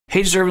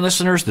Hey, deserving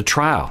listeners, the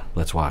trial.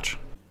 Let's watch.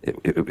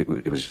 It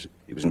was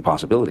an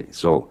impossibility.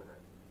 So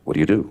what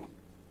do?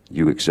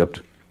 You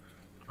accept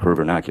her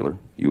vernacular.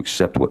 You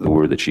accept the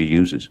word that she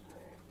uses,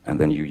 and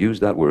then you use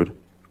that word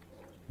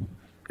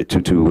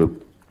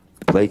to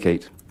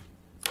placate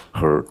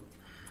her,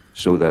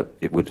 so that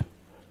it would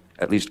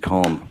at least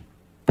calm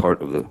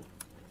part of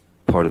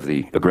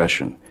the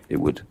aggression. It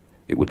would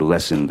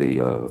lessen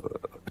the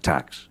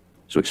attacks.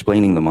 So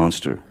explaining the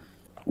monster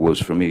was,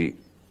 for me,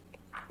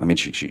 I mean,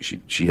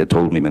 she had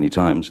told me many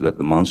times that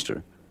the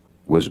monster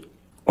was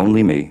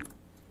only me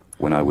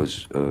when I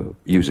was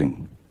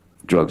using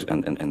drugs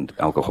and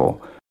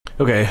alcohol.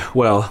 Okay,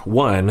 well,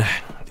 one,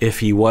 if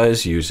he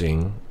was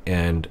using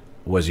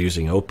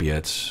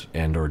opiates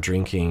and or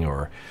drinking,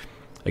 or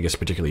I guess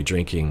particularly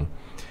drinking,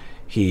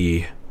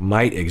 he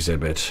might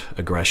exhibit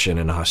aggression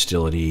and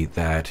hostility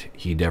that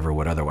he never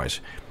would otherwise.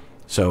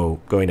 So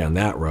going down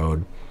that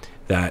road,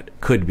 that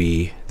could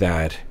be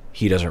that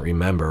he doesn't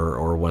remember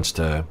or wants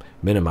to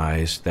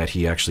minimize that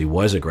he actually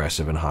was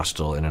aggressive and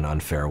hostile in an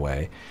unfair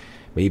way,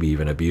 maybe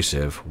even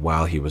abusive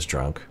while he was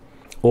drunk,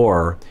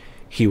 or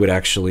he would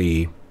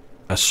actually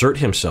assert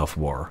himself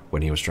more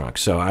when he was drunk.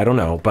 So I don't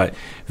know, but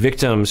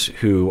victims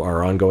who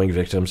are ongoing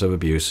victims of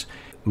abuse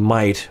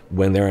might,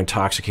 when they're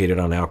intoxicated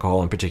on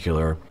alcohol in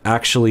particular,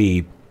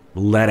 actually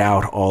let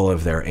out all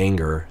of their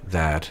anger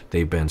that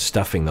they've been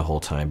stuffing the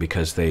whole time,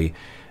 because they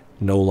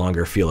no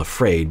longer feel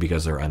afraid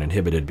because they're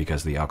uninhibited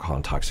because of the alcohol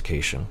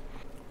intoxication.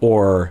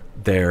 Or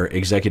their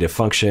executive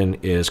function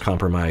is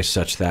compromised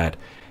such that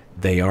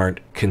they aren't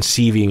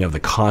conceiving of the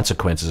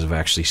consequences of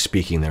actually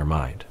speaking their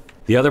mind.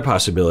 The other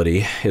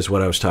possibility is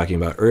what I was talking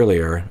about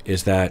earlier,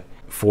 is that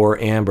for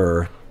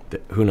Amber,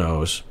 who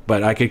knows,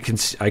 but I could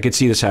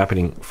see this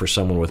happening for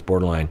someone with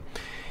borderline,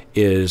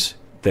 is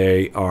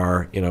they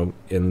are, you know,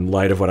 in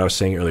light of what I was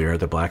saying earlier,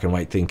 the black and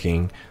white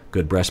thinking,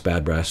 good breast,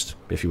 bad breast,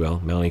 if you will,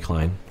 Melanie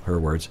Klein, her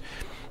words,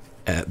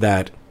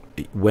 that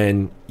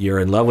when you're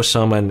in love with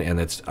someone and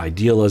it's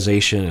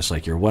idealization, it's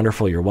like, you're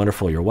wonderful, you're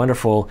wonderful, you're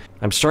wonderful.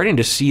 I'm starting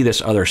to see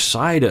this other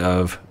side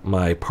of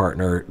my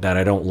partner that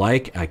I don't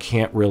like. I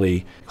can't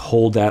really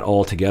hold that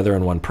all together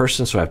in one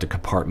person, so I have to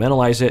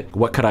compartmentalize it.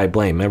 What could I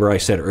blame? Remember I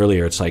said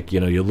earlier, it's like, you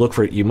know, you look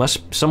for,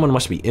 someone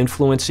must be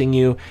influencing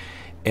you,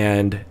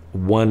 and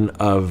one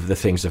of the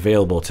things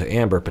available to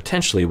Amber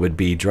potentially would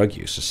be drug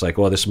use. It's like,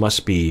 well, this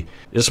must be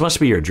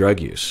your drug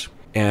use.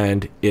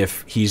 And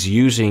if he's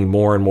using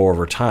more and more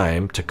over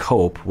time to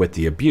cope with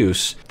the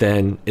abuse,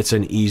 then it's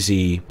an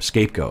easy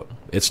scapegoat.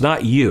 It's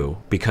not you,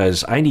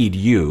 because I need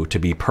you to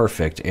be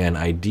perfect and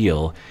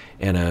ideal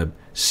and a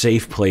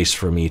safe place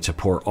for me to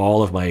pour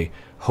all of my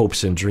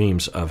hopes and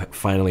dreams of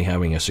finally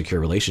having a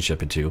secure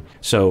relationship into.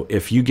 So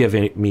if you give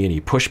me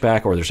any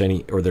pushback,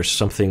 or there's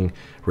something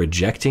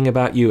rejecting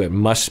about you, it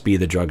must be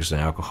the drugs and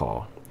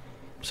alcohol.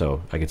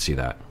 So I could see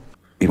that.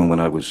 Even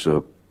when I was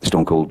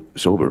stone cold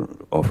sober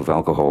off of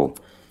alcohol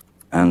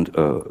and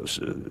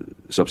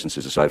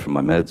substances aside from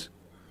my meds,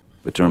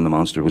 the term the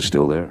monster was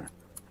still there.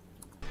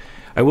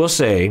 I will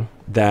say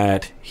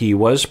that he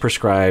was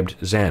prescribed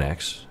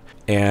Xanax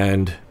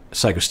and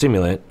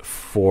psychostimulant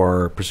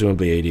for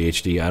presumably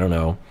ADHD, I don't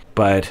know.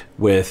 But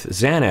with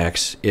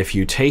Xanax, if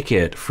you take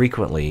it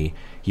frequently,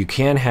 you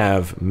can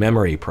have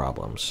memory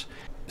problems.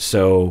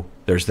 So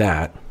there's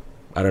that.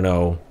 I don't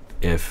know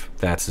if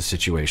that's the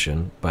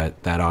situation,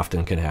 but that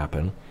often can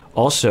happen.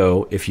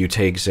 Also, if you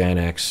take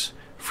Xanax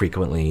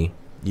frequently,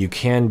 you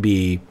can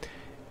be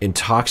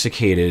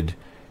intoxicated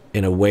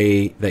in a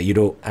way that you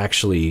don't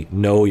actually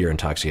know you're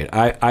intoxicated.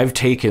 I've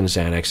taken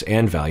Xanax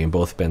and Valium,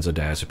 both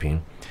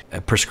benzodiazepine,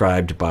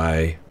 prescribed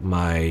by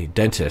my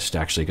dentist,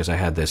 actually, because I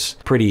had this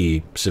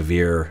pretty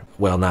severe,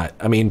 well, not,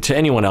 I mean, to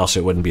anyone else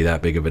it wouldn't be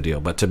that big of a deal,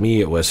 but to me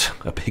it was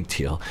a big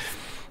deal.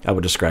 I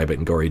would describe it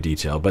in gory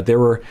detail. But there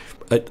were,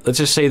 let's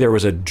just say there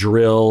was a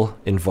drill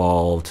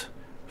involved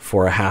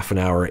for a half an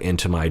hour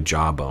into my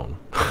jawbone.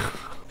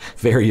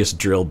 Various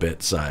drill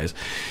bit size.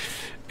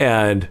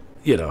 And,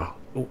 you know,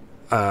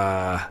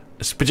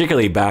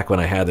 particularly back when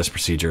I had this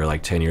procedure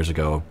like 10 years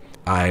ago,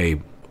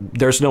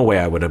 there's no way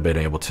I would have been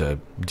able to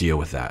deal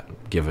with that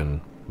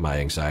given my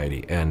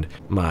anxiety. And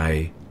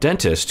my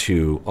dentist,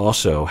 who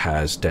also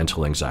has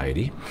dental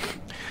anxiety,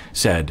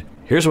 said,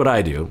 here's what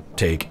I do.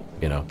 Take,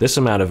 you know, this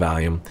amount of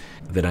Valium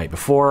the night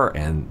before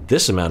and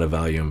this amount of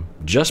Valium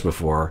just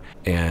before,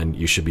 and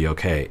you should be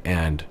okay.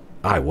 And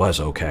I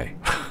was okay.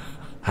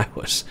 I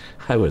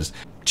was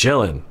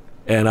chilling.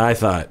 And I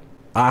thought,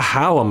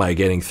 how am I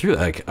getting through?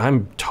 Like,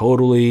 I'm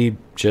totally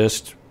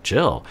just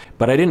chill.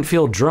 But I didn't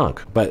feel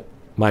drunk. But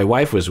my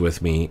wife was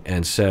with me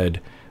and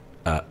said,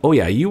 oh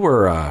yeah, you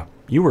were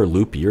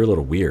loopy, you're a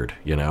little weird,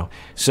 you know?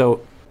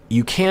 So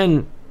you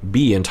can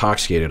be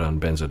intoxicated on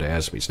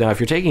benzodiazepines. Now, if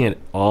you're taking it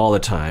all the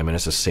time and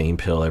it's the same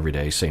pill every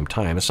day, same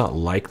time, it's not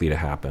likely to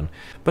happen,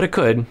 but it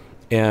could.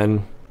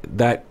 And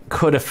that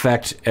could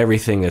affect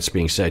everything that's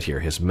being said here.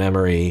 His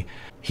memory,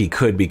 he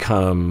could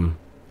become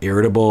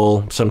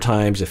irritable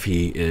sometimes if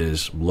he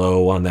is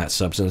low on that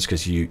substance,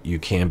 because you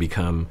can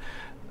become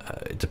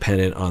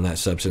dependent on that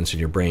substance, and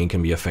your brain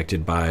can be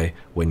affected by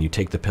when you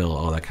take the pill,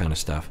 all that kind of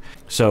stuff.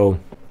 So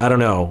I don't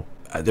know.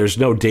 There's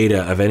no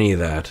data of any of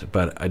that,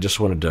 but I just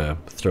wanted to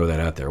throw that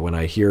out there. When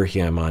I hear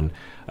him on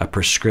a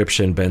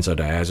prescription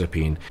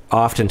benzodiazepine,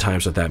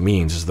 oftentimes what that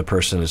means is the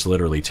person is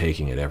literally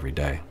taking it every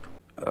day.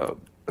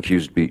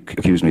 Accused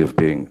me of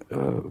being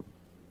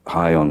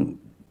high on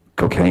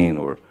cocaine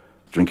or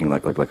drinking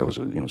like I was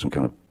some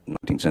kind of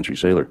 19th century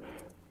sailor.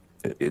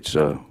 It's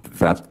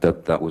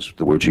that was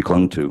the word she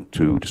clung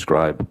to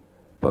describe,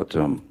 but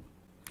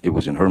it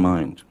was in her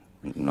mind,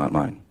 not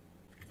mine.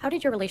 How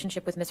did your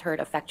relationship with Ms. Heard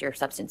affect your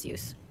substance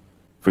use?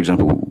 For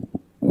example,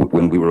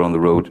 when we were on the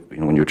road,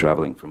 when you're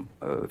traveling from,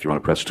 if you're on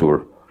a press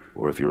tour,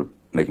 or if you're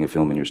making a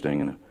film and you're staying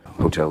in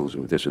hotels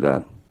or this or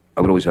that,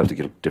 I would always have to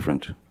get a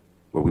different,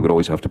 or we would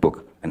always have to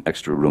book an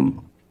extra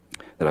room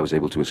that I was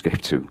able to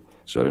escape to,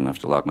 so I didn't have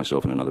to lock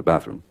myself in another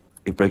bathroom.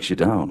 It breaks you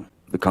down.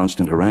 The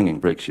constant haranguing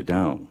breaks you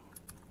down.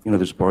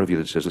 There's a part of you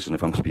that says, listen,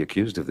 if I'm going to be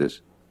accused of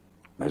this,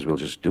 might as well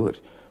just do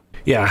it.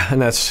 Yeah,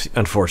 and that's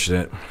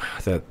unfortunate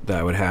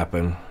that would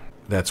happen.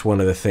 That's one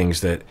of the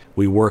things that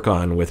we work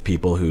on with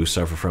people who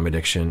suffer from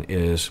addiction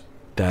is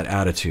that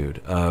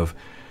attitude of,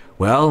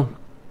 well,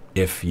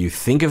 if you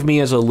think of me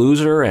as a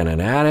loser and an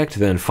addict,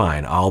 then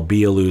fine, I'll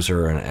be a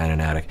loser and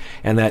an addict.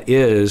 And that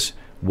is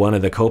one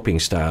of the coping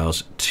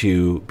styles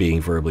to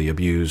being verbally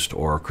abused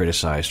or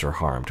criticized or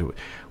harmed.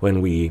 When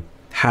we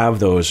have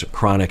those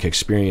chronic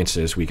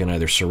experiences, we can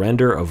either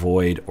surrender,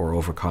 avoid, or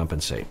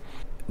overcompensate.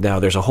 Now,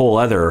 there's a whole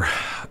other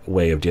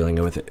way of dealing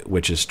with it,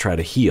 which is try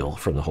to heal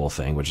from the whole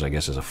thing, which I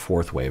guess is a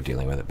fourth way of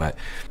dealing with it. But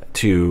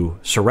to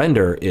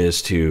surrender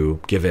is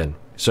to give in.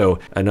 So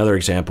another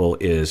example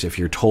is if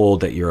you're told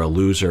that you're a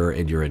loser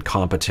and you're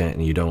incompetent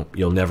and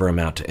you'll never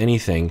amount to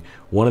anything,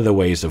 one of the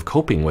ways of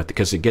coping with it,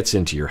 because it gets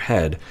into your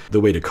head,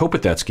 the way to cope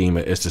with that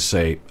schema is to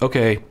say,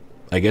 okay,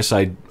 I guess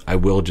I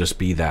will just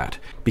be that.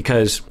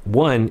 Because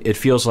one, it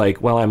feels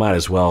like, well, I might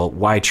as well,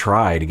 why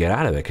try to get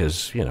out of it?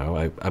 Because,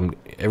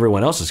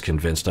 everyone else is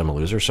convinced I'm a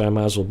loser, so I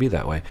might as well be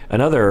that way.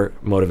 Another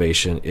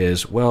motivation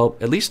is, well,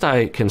 at least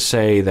I can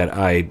say that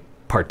I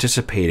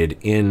participated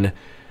in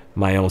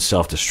my own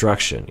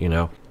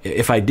self-destruction.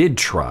 If I did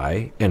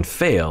try and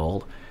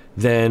failed,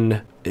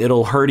 then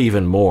it'll hurt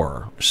even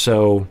more.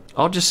 So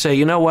I'll just say,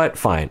 you know what?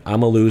 Fine.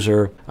 I'm a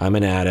loser. I'm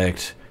an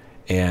addict,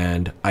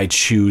 and I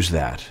choose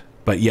that.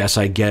 But yes,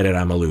 I get it,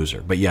 I'm a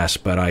loser. But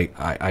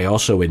I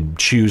also am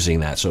choosing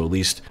that. So at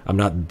least I'm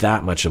not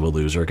that much of a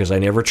loser because I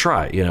never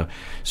try,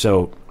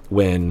 So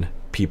when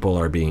people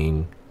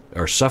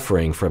are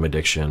suffering from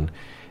addiction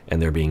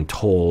and they're being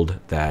told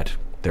that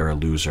they're a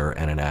loser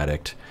and an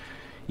addict,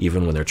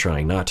 even when they're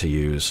trying not to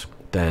use,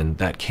 then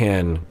that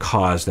can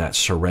cause that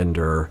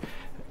surrender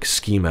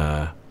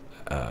schema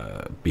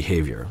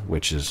behavior,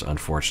 which is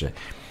unfortunate.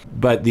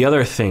 But the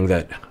other thing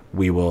that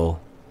we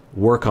will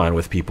work on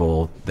with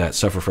people that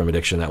suffer from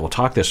addiction that will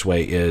talk this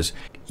way is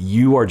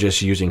you are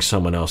just using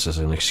someone else as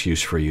an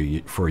excuse for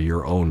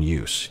your own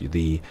use.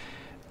 The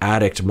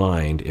addict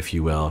mind, if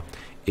you will,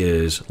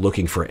 is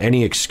looking for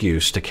any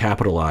excuse to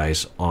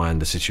capitalize on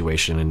the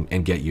situation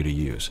and get you to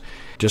use.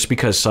 Just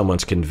because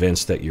someone's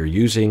convinced that you're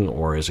using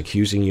or is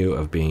accusing you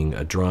of being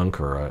a drunk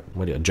or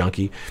a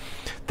junkie,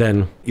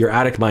 then your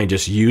addict mind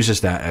just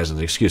uses that as an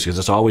excuse because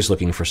it's always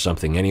looking for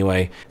something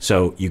anyway.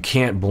 So you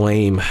can't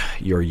blame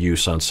your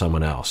use on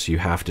someone else. You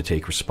have to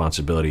take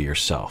responsibility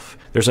yourself.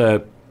 There's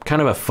a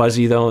kind of a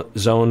fuzzy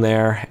zone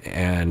there,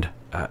 and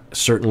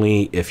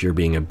certainly if you're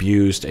being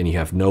abused and you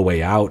have no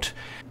way out,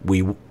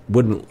 I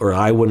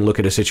wouldn't look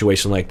at a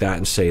situation like that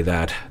and say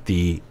that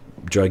the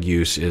drug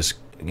use is,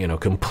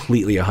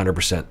 completely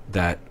 100%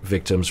 that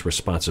victim's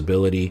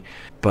responsibility.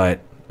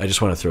 But I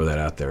just want to throw that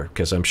out there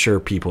because I'm sure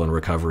people in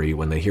recovery,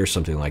 when they hear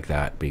something like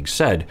that being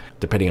said,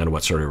 depending on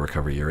what sort of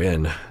recovery you're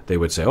in, they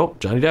would say, oh,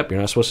 Johnny Depp,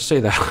 you're not supposed to say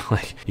that.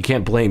 Like, you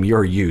can't blame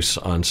your use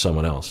on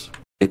someone else.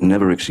 It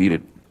never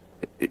exceeded,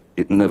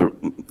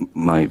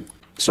 my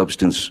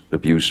substance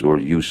abuse or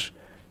use,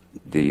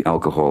 the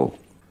alcohol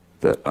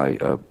that I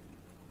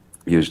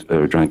used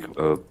or drank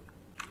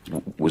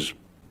was,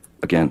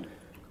 again,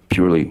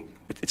 purely,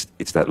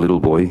 it's that little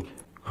boy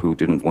who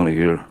didn't want to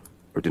hear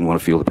or didn't want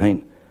to feel the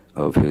pain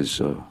of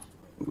his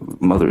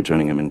mother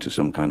turning him into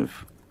some kind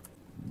of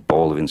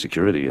ball of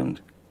insecurity. And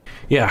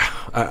yeah,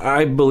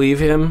 I believe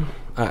him.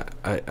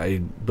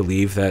 I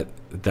believe that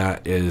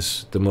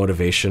is the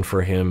motivation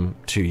for him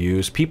to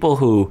use. People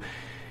who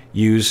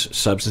use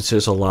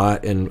substances a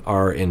lot and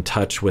are in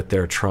touch with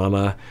their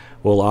trauma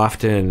will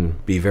often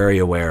be very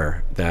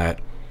aware that,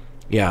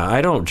 yeah,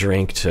 I don't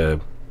drink to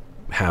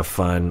have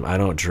fun. I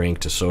don't drink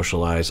to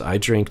socialize. I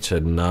drink to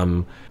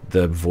numb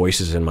the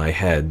voices in my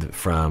head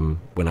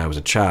from when I was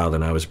a child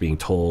and I was being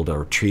told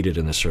or treated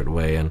in a certain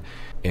way, and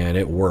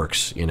it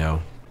works,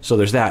 So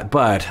there's that.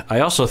 But I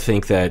also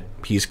think that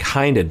he's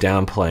kind of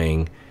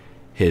downplaying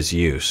his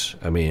use.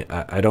 I mean,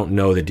 I don't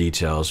know the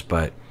details,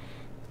 but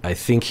I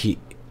think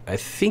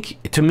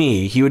to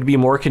me, he would be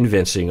more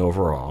convincing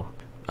overall.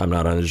 I'm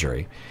not on the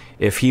jury.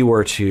 If he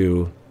were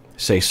to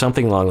say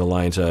something along the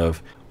lines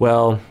of,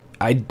 well,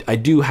 I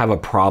do have a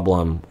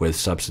problem with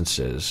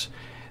substances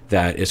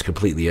that is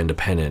completely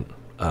independent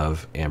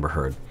of Amber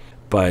Heard.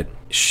 But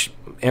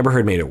Amber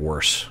Heard made it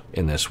worse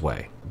in this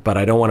way. But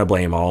I don't want to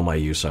blame all my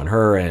use on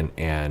her,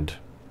 and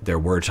there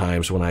were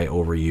times when I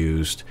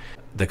overused.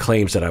 The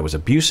claims that I was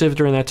abusive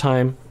during that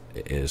time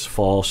is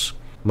false.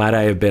 Might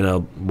I have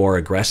been more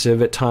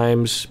aggressive at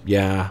times?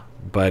 Yeah,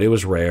 but it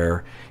was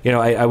rare. You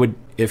know, I would,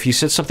 if he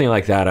said something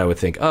like that, I would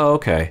think, oh,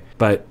 okay.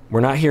 But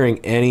we're not hearing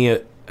any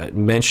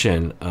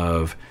mention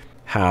of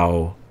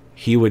how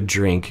he would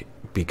drink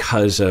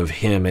because of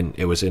him, and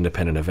it was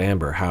independent of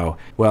Amber. How,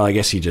 well, I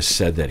guess he just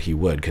said that he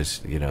would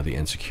because, you know, the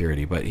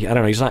insecurity. But I don't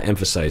know, he's not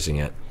emphasizing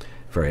it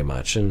very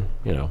much. And,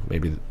 you know,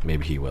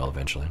 maybe he will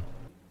eventually.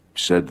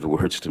 Said the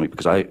words to me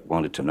because I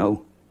wanted to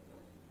know.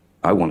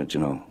 I wanted to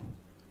know.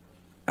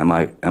 Am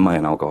I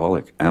an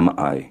alcoholic? Am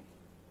I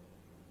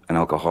an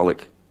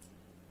alcoholic?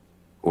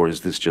 Or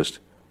is this just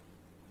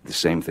the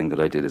same thing that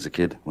I did as a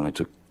kid when I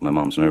took my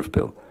mom's nerve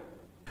pill?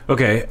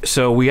 Okay,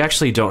 so we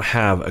actually don't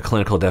have a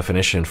clinical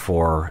definition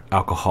for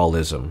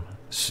alcoholism.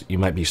 You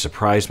might be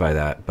surprised by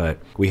that, but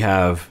we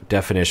have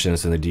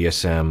definitions in the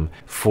DSM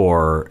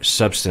for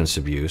substance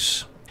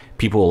abuse.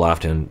 People will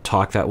often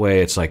talk that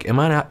way. It's like, am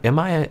I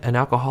an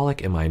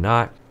alcoholic? Am I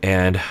not?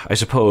 And I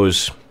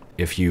suppose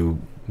if you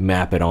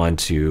map it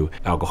onto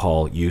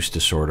alcohol use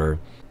disorder,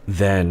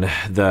 then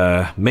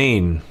the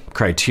main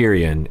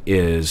criterion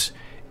is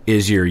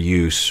your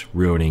use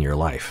ruining your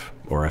life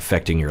or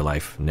affecting your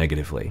life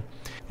negatively?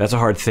 That's a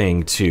hard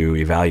thing to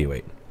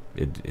evaluate,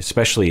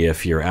 especially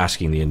if you're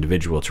asking the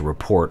individual to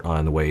report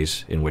on the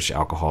ways in which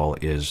alcohol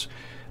is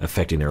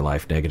affecting their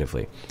life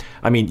negatively.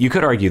 I mean, you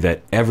could argue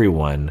that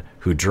everyone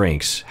who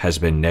drinks has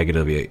been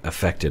negatively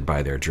affected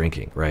by their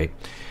drinking, right?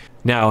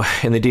 Now,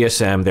 in the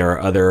DSM, there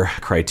are other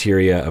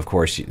criteria. Of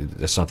course,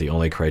 that's not the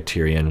only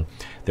criterion.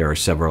 There are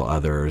several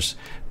others.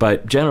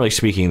 But generally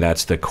speaking,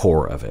 that's the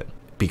core of it.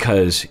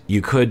 Because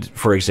you could,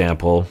 for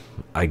example,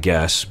 I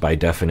guess, by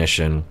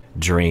definition,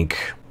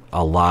 drink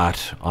a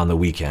lot on the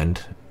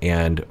weekend.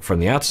 And from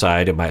the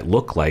outside, it might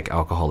look like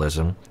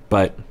alcoholism.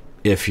 But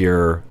if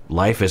your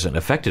life isn't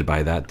affected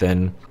by that,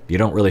 then you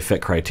don't really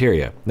fit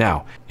criteria.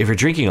 Now, if you're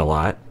drinking a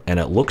lot and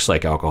it looks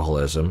like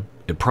alcoholism,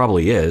 it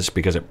probably is,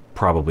 because it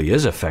probably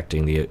is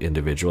affecting the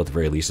individual. At the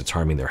very least, it's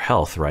harming their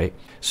health, right?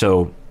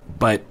 So,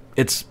 but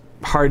it's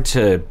hard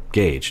to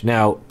gauge.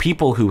 Now,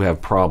 people who have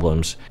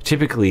problems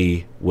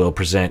typically will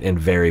present in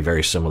very,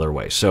 very similar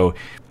ways. So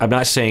I'm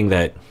not saying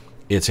that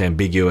it's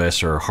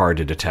ambiguous or hard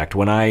to detect.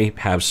 When I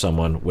have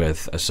someone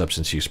with a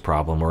substance use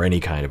problem or any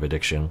kind of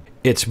addiction,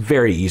 it's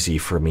very easy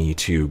for me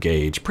to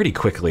gauge pretty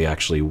quickly,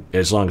 actually,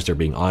 as long as they're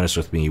being honest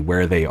with me,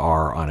 where they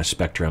are on a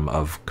spectrum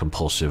of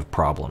compulsive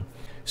problem.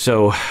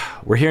 So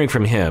we're hearing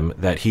from him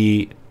that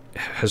he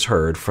has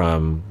heard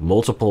from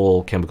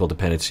multiple chemical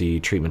dependency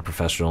treatment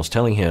professionals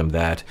telling him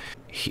that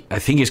I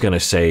think he's going to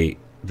say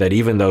that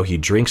even though he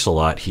drinks a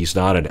lot, he's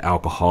not an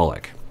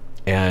alcoholic.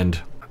 And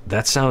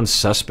that sounds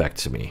suspect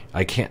to me.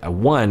 I can't,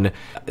 one,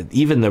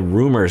 even the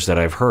rumors that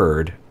I've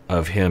heard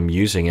of him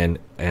using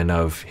and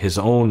of his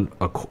own,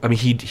 I mean,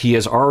 he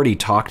has already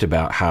talked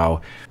about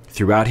how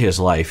throughout his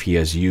life he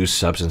has used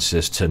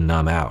substances to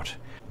numb out.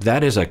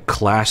 That is a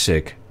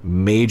classic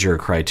major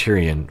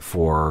criterion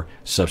for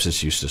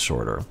substance use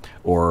disorder,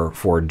 or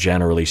for,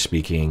 generally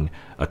speaking,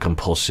 a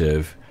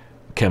compulsive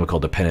chemical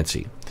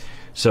dependency.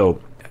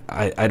 So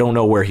I don't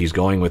know where he's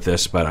going with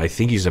this, but I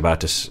think he's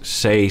about to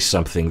say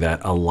something that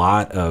a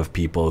lot of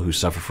people who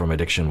suffer from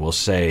addiction will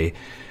say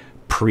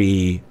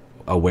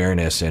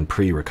pre-awareness and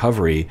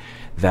pre-recovery,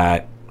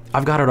 that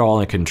I've got it all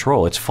in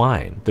control. It's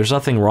fine. There's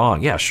nothing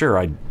wrong. Yeah, sure.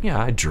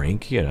 I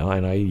drink, you know,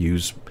 and I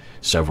use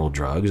several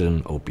drugs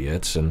and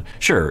opiates, and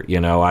sure, you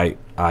know,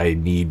 I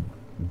need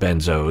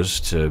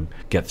benzos to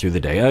get through the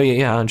day. Oh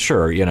yeah, and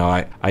sure, you know,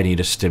 I need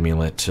a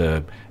stimulant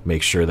to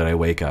make sure that I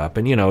wake up,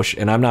 and you know,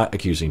 and I'm not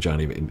accusing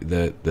Johnny.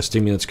 The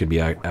stimulants could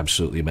be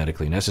absolutely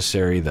medically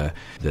necessary. The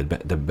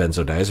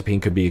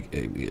benzodiazepine could be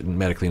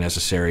medically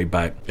necessary,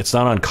 but it's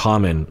not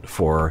uncommon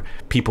for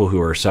people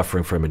who are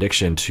suffering from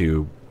addiction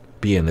to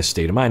be in this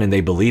state of mind, and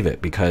they believe it,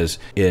 because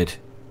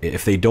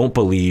if they don't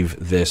believe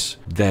this,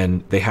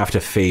 then they have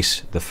to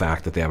face the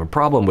fact that they have a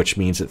problem, which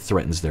means it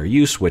threatens their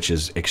use, which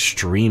is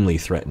extremely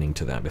threatening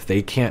to them. If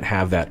they can't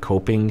have that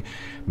coping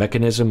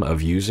mechanism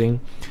of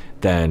using,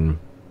 then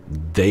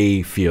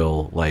they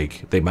feel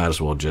like they might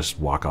as well just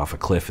walk off a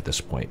cliff at this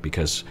point,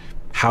 because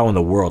how in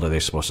the world are they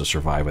supposed to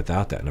survive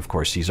without that? And of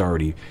course, he's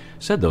already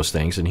said those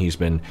things, and he's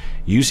been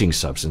using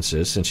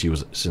substances since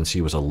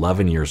he was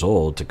 11 years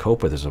old to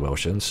cope with his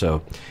emotions.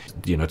 So,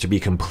 you know, to be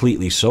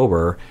completely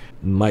sober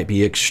might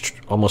be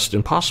almost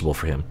impossible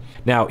for him.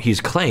 Now, he's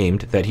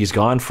claimed that he's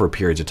gone for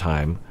periods of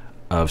time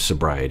of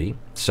sobriety,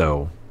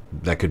 so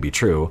that could be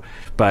true.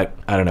 But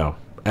I don't know.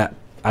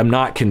 I'm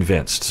not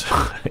convinced.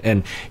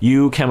 And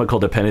you chemical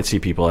dependency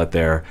people out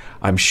there,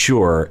 I'm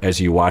sure as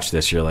you watch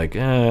this, you're like,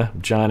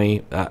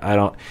 Johnny, I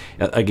don't,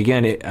 like,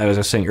 again, as I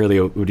was saying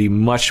earlier, it would be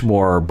much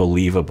more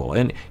believable.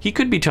 And he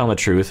could be telling the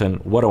truth, and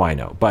what do I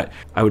know? But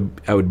I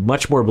would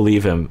much more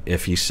believe him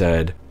if he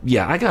said,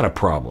 yeah, I got a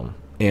problem.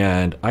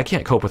 And I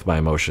can't cope with my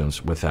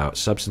emotions without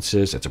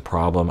substances. It's a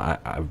problem.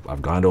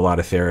 I've gone to a lot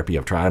of therapy.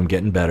 I've tried. I'm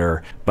getting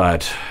better,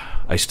 but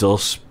I still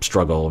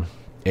struggle.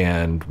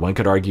 And one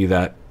could argue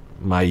that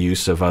my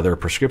use of other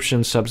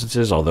prescription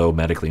substances, although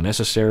medically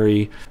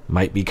necessary,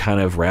 might be kind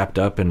of wrapped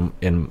up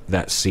in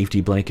that safety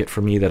blanket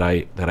for me that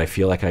I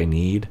feel like I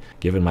need,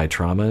 given my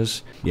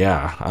traumas.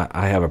 Yeah,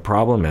 I have a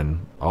problem,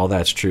 and all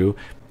that's true.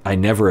 I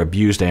never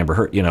abused Amber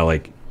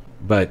Heard,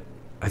 but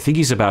I think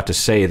he's about to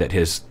say that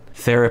his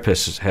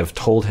therapists have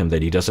told him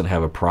that he doesn't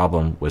have a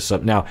problem with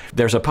some. Now,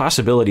 there's a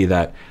possibility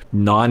that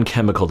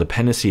non-chemical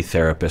dependency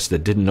therapists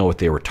that didn't know what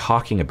they were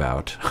talking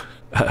about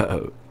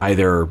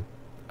either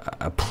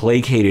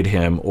placated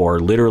him or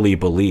literally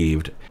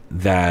believed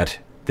that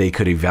they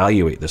could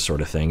evaluate this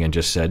sort of thing and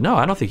just said, no,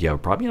 I don't think you have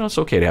a problem. It's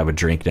okay to have a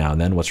drink now and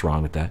then. What's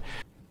wrong with that?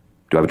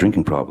 Do I have a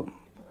drinking problem?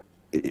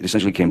 It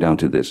essentially came down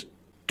to this.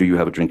 Do you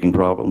have a drinking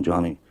problem,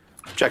 Johnny?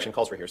 Objection.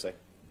 Calls for hearsay.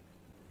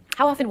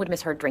 How often would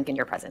Miss Heard drink in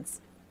your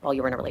presence while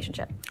you were in a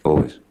relationship?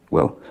 Always.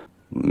 Well,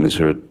 Miss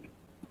Heard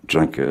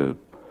drank,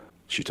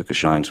 she took a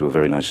shine to a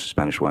very nice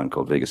Spanish wine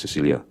called Vega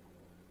Sicilia.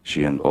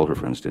 She and all her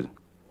friends did.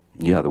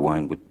 Yeah, the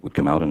wine would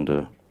come out,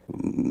 and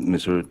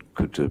Miss Heard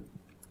could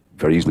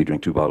very easily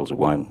drink 2 bottles of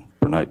wine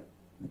per night.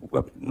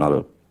 Well, not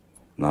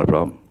a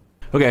problem.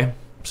 Okay,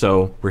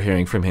 so we're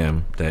hearing from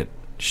him that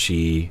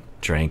she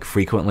drank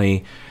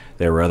frequently.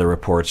 There were other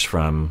reports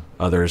from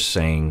others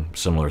saying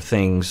similar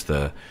things.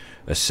 The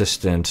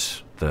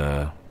assistant,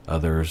 the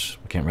others,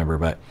 I can't remember,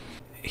 but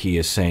he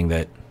is saying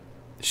that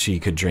she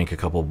could drink a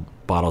couple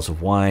bottles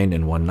of wine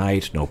in one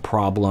night, no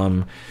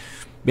problem.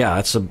 Yeah,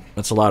 that's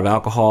a lot of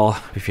alcohol.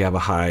 If you have a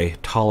high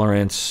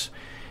tolerance,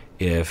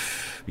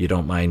 if you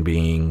don't mind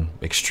being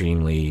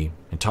extremely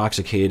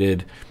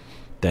intoxicated,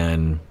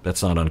 then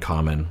that's not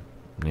uncommon,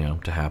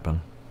 to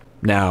happen.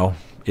 Now,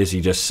 is he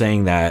just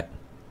saying that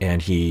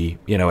and he,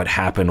 it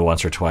happened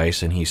once or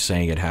twice and he's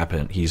saying it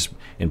happened, he's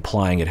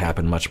implying it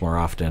happened much more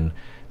often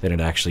than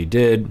it actually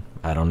did?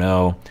 I don't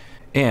know.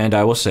 And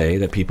I will say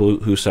that people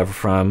who suffer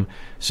from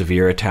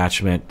severe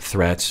attachment,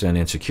 threats, and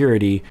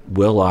insecurity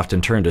will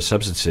often turn to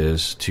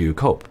substances to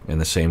cope in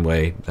the same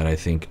way that I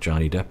think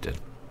Johnny Depp did.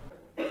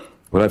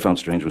 What I found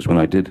strange was when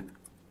I did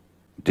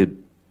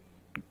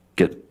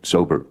get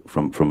sober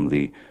from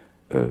the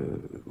I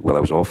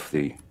was off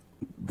the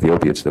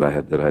opiates that I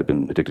had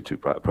been addicted to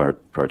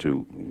prior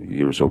to a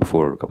year or so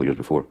before, a couple of years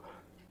before.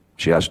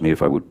 She asked me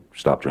if I would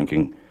stop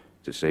drinking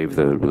to save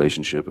the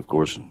relationship, of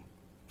course, and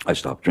I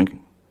stopped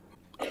drinking.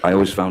 I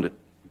always found it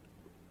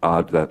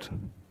odd that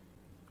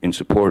in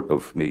support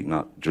of me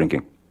not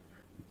drinking,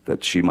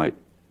 that she might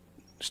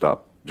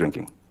stop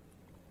drinking.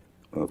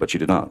 But she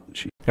did not.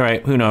 All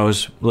right, who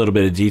knows? A little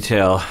bit of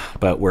detail,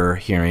 but we're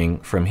hearing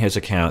from his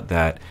account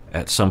that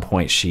at some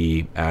point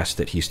she asked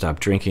that he stop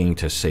drinking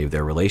to save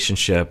their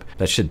relationship.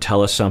 That should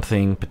tell us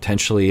something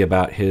potentially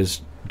about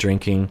his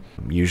drinking.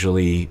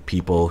 Usually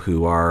people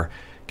who are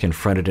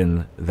confronted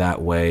in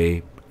that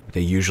way,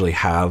 they usually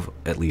have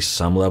at least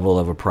some level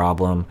of a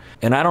problem.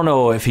 And I don't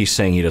know if he's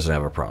saying he doesn't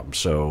have a problem,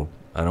 so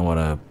I don't want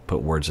to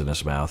put words in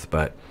his mouth,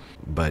 but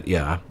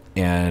yeah.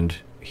 And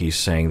he's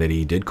saying that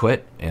he did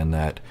quit and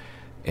that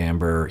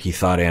he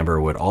thought Amber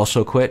would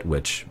also quit,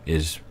 which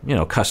is,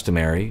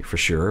 customary for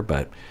sure,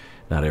 but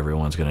not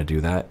everyone's going to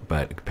do that.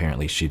 But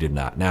apparently she did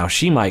not. Now,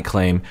 she might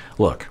claim,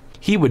 look,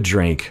 he would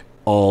drink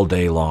all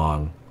day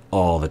long,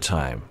 all the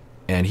time,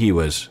 and he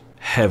was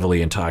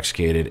heavily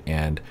intoxicated,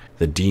 and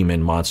the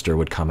demon monster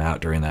would come out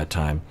during that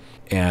time.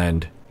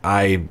 And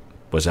I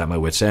was at my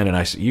wit's end, and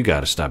I said, you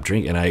got to stop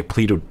drinking. And I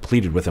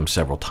pleaded with him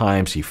several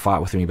times. He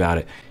fought with me about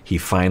it. He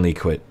finally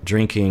quit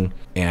drinking,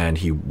 and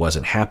he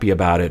wasn't happy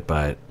about it,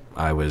 but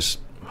I was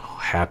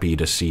happy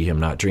to see him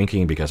not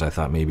drinking because I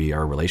thought maybe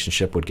our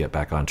relationship would get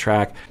back on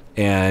track.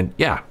 And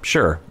yeah,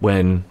 sure,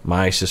 when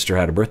my sister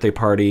had a birthday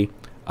party,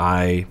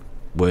 I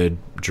would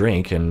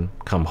drink and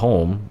come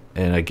home,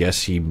 and I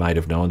guess he might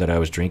have known that I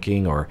was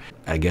drinking, or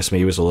I guess maybe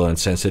he was a little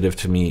insensitive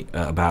to me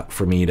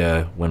for me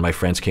to, when my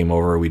friends came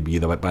over, we'd be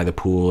by the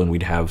pool and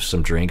we'd have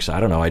some drinks. I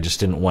don't know, I just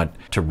didn't want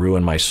to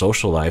ruin my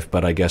social life,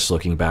 but I guess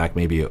looking back,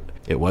 maybe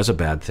it was a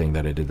bad thing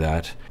that I did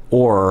that.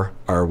 Or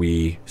are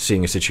we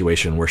seeing a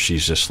situation where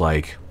she's just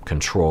like,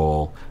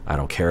 control, I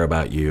don't care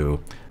about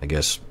you? I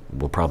guess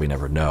we'll probably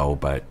never know,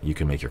 but you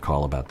can make your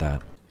call about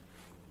that.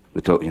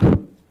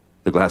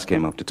 The glass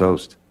came up to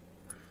toast.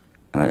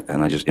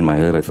 And I just, in my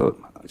head, I thought,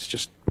 it's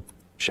just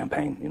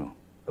champagne,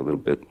 a little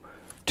bit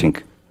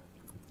tink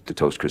to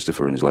toast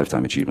Christopher in his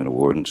Lifetime Achievement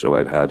Award. And so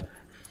I'd had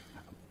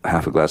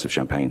half a glass of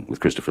champagne with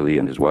Christopher Lee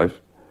and his wife.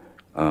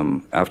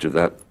 After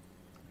that,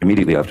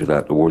 immediately after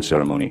that award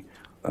ceremony,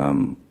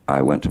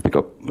 I went to pick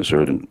up Miss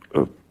Heard and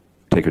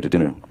take her to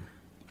dinner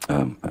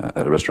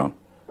at a restaurant.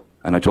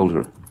 And I told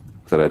her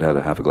that I'd had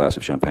a half a glass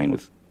of champagne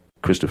with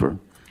Christopher.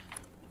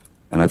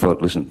 And I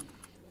thought, listen,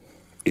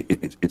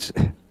 it's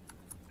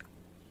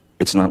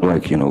not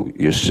like, you know,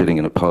 you're sitting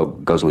in a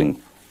pub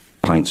guzzling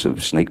pints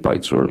of snake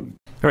bites or...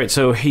 All right,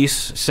 so he's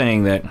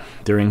saying that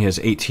during his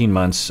 18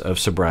 months of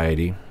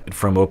sobriety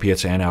from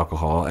opiates and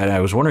alcohol, and I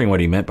was wondering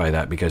what he meant by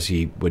that, because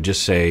he would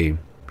just say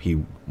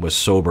he was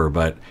sober,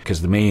 but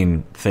because the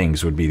main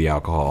things would be the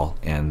alcohol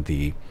and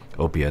the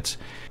opiates.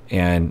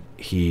 And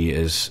he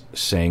is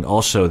saying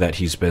also that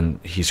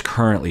he's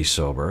currently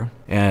sober,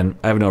 and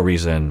I have no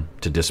reason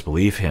to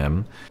disbelieve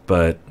him,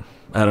 but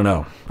I don't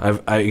know.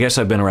 I guess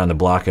I've been around the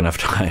block enough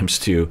times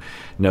to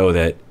know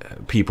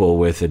that people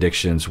with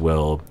addictions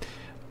will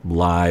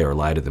lie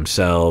to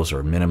themselves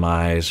or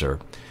minimize or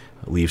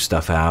leave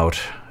stuff out.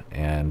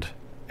 And,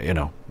 you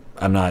know,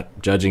 I'm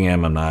not judging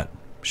him. I'm not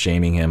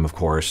shaming him, of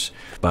course,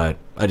 but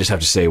I just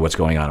have to say what's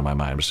going on in my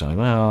mind. I'm just like,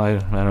 well, I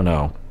don't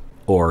know.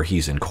 Or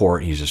he's in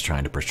court, he's just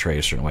trying to portray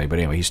a certain way. But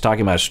anyway, he's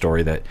talking about a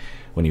story that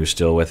when he was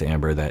still with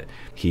Amber, that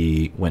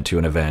he went to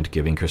an event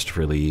giving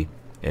Christopher Lee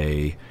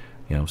a,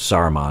 you know,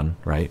 Saruman,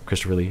 right?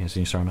 Christopher Lee, is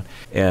he Saruman?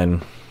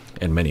 And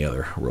many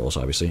other roles,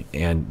 obviously.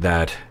 And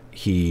that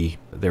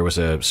there was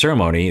a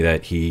ceremony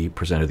that he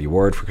presented the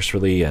award for Christopher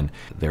Lee, and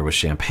there was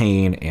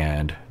champagne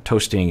and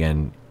toasting,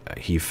 and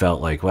he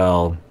felt like,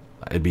 well,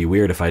 it'd be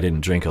weird if I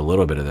didn't drink a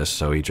little bit of this,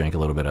 so he drank a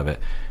little bit of it,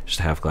 just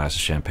a half glass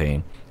of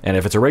champagne. And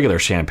if it's a regular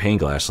champagne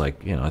glass,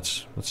 like, you know,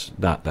 it's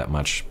not that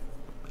much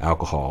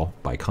alcohol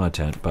by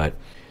content. But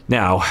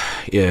now,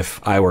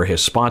 if I were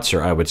his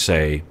sponsor, I would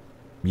say,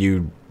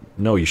 you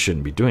know you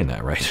shouldn't be doing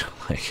that, right?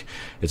 Like,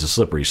 it's a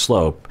slippery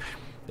slope.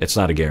 It's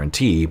not a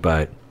guarantee,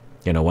 but,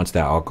 you know, once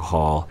that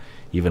alcohol,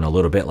 even a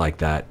little bit like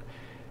that,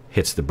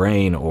 hits the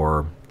brain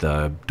or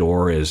the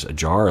door is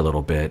ajar a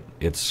little bit,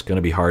 it's going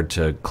to be hard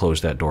to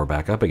close that door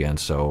back up again.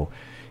 So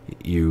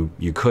you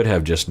could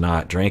have just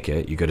not drank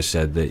it. You could have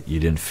said that you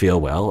didn't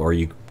feel well, or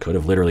you could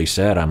have literally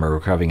said, I'm a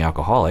recovering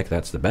alcoholic.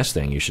 That's the best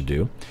thing you should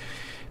do,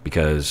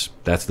 because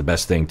that's the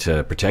best thing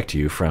to protect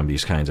you from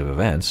these kinds of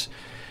events.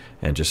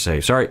 And just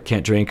say, sorry,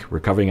 can't drink,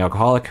 recovering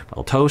alcoholic,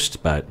 I'll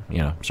toast, but, you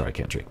know, sorry, I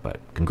can't drink, but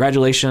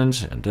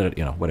congratulations, and,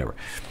 you know, whatever.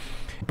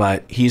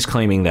 But he's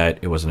claiming that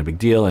it wasn't a big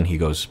deal, and he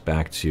goes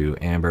back to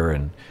Amber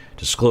and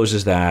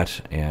discloses that,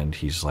 and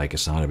he's like,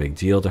 it's not a big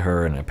deal to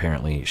her, and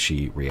apparently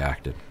she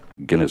reacted.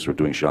 Guinness or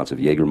doing shots of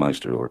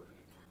Jägermeister, or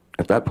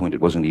at that point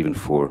it wasn't even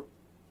for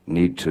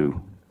need to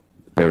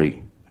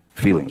bury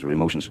feelings or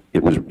emotions.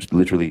 It was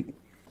literally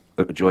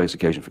a joyous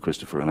occasion for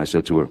Christopher, and I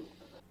said to her,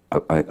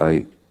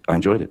 I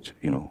enjoyed it,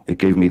 you know. It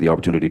gave me the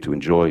opportunity to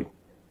enjoy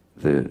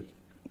the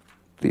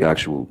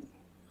actual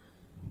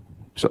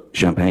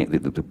champagne,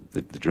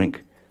 the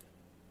drink,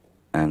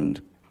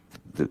 and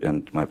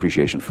my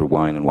appreciation for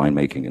wine and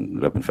winemaking, and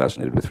that I've been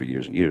fascinated with for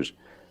years and years.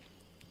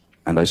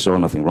 And I saw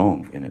nothing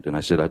wrong in it, and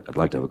I said, I'd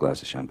like to have a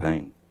glass of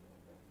champagne.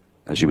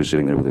 And she was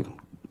sitting there with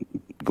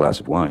a glass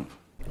of wine.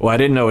 Well, I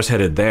didn't know it was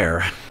headed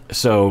there,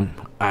 so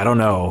I don't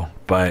know,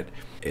 but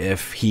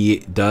if he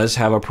does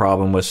have a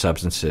problem with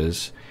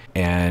substances,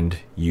 and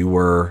you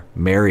were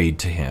married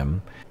to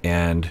him,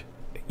 and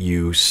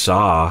you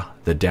saw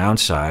the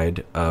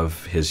downside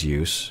of his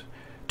use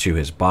to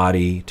his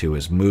body, to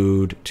his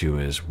mood, to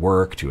his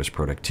work, to his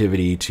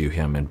productivity, to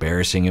him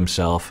embarrassing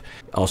himself,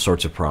 all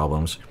sorts of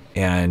problems,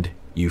 and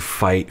you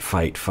fight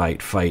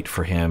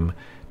for him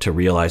to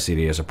realize that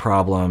he has a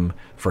problem,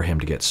 for him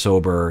to get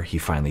sober. He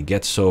finally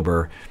gets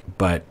sober,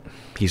 but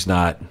he's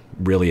not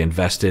really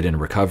invested in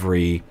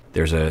recovery.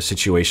 There's a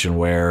situation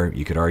where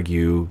you could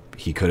argue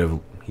he could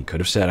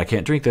have said, I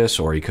can't drink this,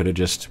 or he could have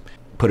just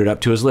put it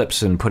up to his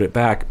lips and put it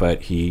back,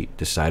 but he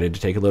decided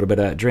to take a little bit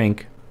of that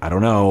drink. I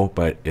don't know,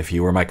 but if he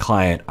were my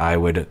client, I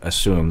would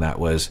assume that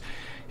was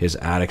his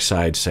addict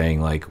side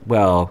saying, like,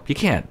 well, you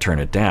can't turn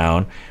it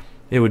down.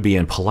 It would be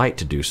impolite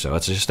to do so.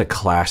 It's just a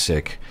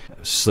classic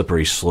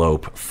slippery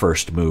slope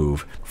first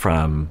move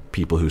from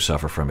people who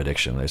suffer from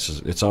addiction.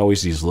 It's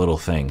always these little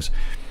things.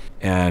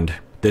 And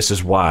this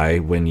is why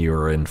when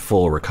you're in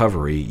full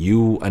recovery,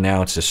 you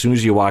announce as soon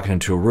as you walk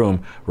into a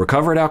room,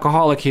 recovered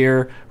alcoholic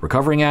here,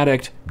 recovering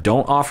addict,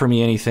 don't offer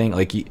me anything.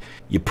 Like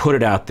you put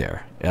it out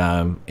there,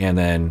 and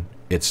then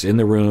it's in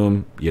the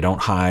room. You don't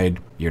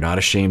hide. You're not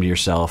ashamed of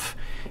yourself,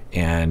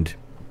 and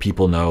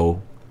people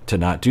know to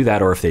not do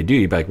that. Or if they do,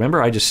 you'd be like,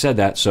 remember, I just said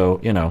that,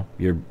 so you know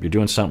you're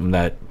doing something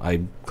that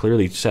I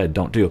clearly said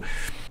don't do.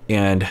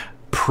 And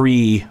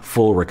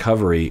pre-full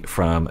recovery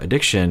from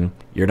addiction,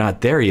 you're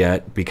not there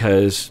yet,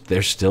 because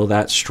there's still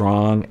that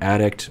strong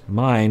addict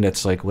mind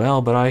that's like,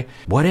 well, but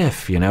what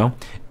if, you know?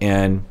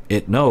 And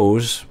it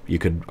knows, you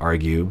could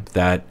argue,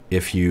 that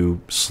if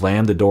you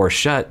slam the door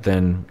shut,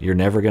 then you're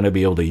never going to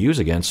be able to use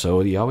again. So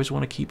you always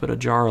want to keep it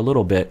ajar a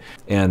little bit,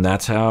 and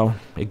that's how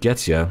it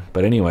gets you.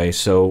 But anyway,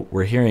 so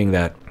we're hearing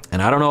that.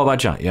 And I don't know about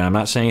John. Yeah, I'm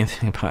not saying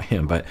anything about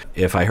him, but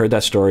if I heard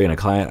that story in a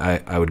client,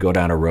 I would go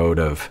down a road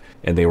of,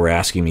 and they were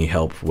asking me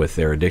help with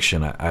their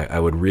addiction, I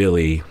would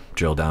really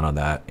drill down on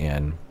that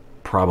and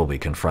probably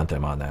confront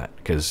them on that,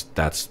 because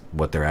that's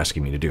what they're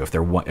asking me to do. If they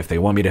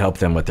want me to help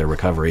them with their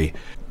recovery,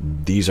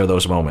 these are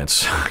those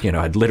moments. You know,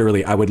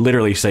 I would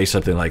literally say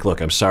something like,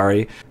 look, I'm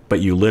sorry, but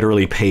you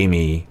literally pay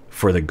me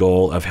for the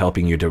goal of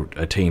helping you to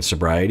attain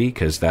sobriety,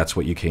 because that's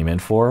what you came in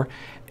for.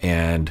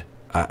 And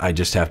I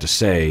just have to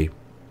say,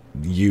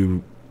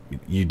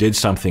 you did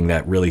something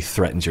that really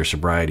threatens your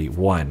sobriety,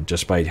 one,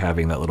 just by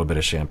having that little bit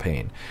of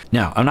champagne.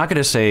 Now, I'm not going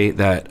to say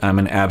that I'm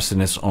an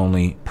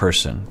abstinence-only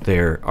person.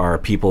 There are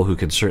people who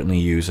could certainly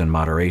use in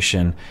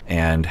moderation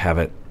and have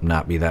it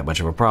not be that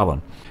much of a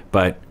problem.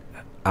 But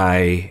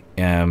I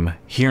am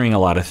hearing a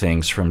lot of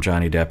things from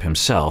Johnny Depp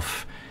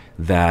himself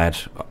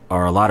that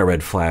are a lot of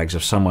red flags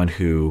of someone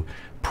who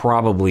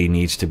probably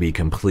needs to be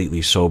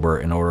completely sober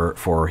in order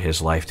for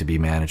his life to be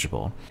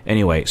manageable.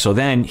 Anyway, so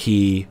then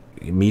he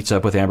meets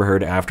up with Amber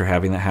Heard after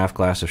having that half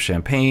glass of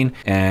champagne,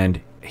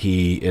 and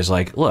he is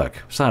like, look,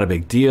 it's not a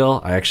big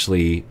deal. I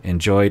actually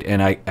enjoyed,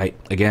 and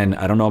again,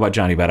 I don't know about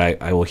Johnny, but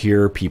I will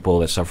hear people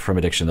that suffer from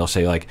addiction, they'll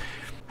say like,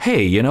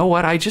 hey, you know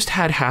what? I just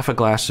had half a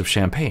glass of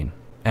champagne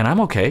and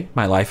I'm okay.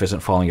 My life isn't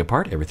falling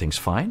apart. Everything's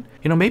fine.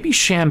 You know, maybe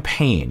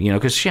champagne, you know,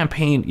 because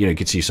champagne, you know, you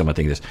could see someone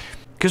think this,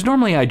 because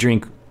normally I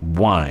drink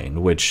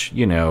wine, which,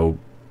 you know,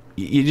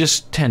 you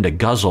just tend to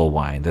guzzle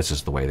wine. This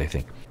is the way they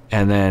think.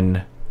 And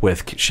then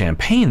with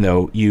champagne,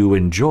 though, you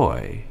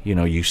enjoy, you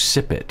know, you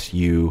sip it,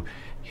 you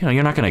know,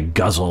 you're not going to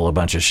guzzle a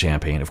bunch of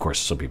champagne. Of course,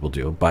 some people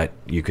do, but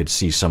you could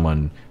see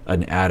someone,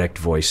 an addict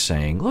voice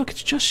saying, look,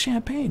 it's just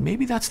champagne.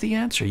 Maybe that's the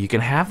answer. You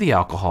can have the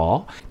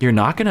alcohol. You're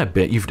not going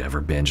to you've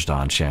never binged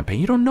on champagne.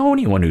 You don't know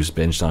anyone who's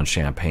binged on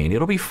champagne.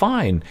 It'll be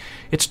fine.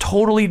 It's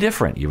totally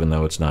different, even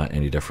though it's not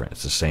any different.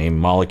 It's the same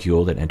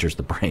molecule that enters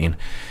the brain.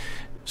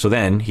 So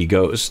then he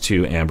goes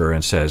to Amber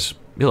and says,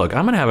 look,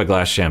 I'm going to have a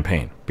glass of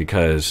champagne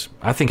because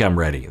I think I'm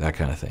ready, that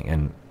kind of thing.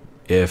 And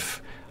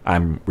if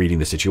I'm reading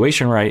the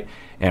situation right,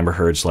 Amber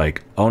Heard's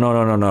like, oh,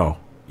 no.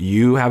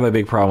 You have a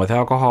big problem with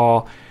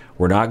alcohol.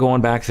 We're not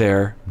going back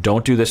there.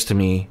 Don't do this to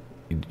me.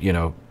 You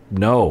know,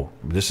 no,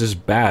 this is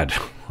bad.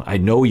 I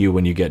know you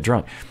when you get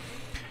drunk.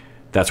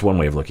 That's one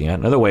way of looking at it.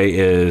 Another way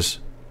is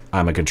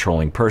I'm a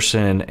controlling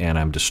person and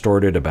I'm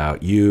distorted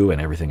about you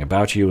and everything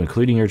about you,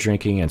 including your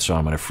drinking, and so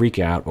I'm going to freak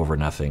out over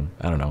nothing.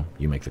 I don't know.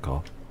 You make the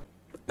call.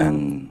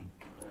 And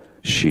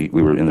we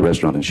were in the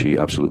restaurant and she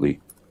absolutely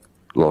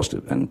lost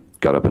it and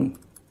got up and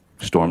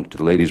stormed to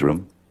the ladies'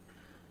 room.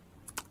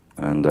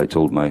 And I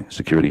told my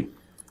security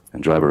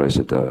and driver, I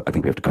said, I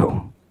think we have to go.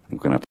 I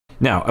think we're gonna have to.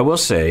 Now, I will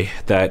say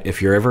that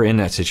if you're ever in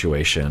that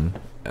situation,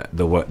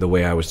 the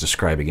way I was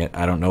describing it,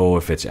 I don't know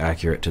if it's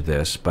accurate to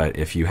this, but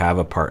if you have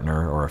a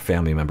partner or a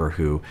family member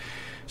who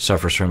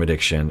suffers from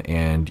addiction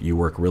and you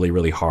work really,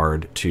 really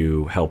hard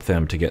to help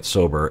them to get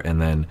sober,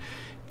 and then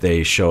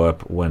they show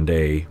up one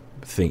day,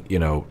 you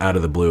know, out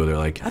of the blue, they're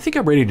like, I think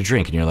I'm ready to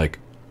drink. And you're like,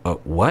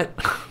 what?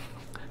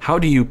 How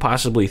do you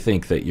possibly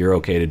think that you're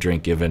okay to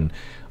drink given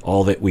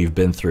all that we've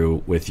been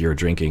through with your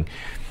drinking?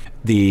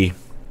 The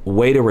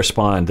way to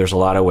respond, there's a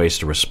lot of ways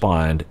to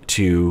respond.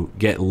 To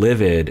get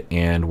livid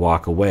and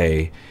walk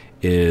away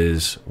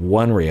is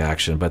one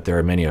reaction, but there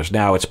are many others.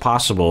 Now, it's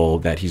possible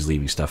that he's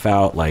leaving stuff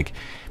out, like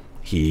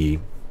she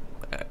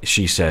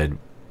said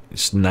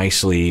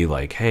nicely,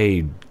 like,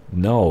 hey,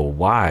 no,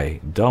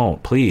 why?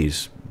 Don't,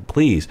 please.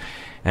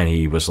 And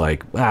he was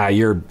like,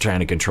 you're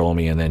trying to control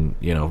me. And then,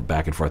 you know,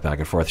 back and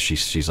forth.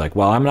 She's like,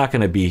 well, I'm not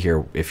going to be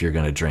here if you're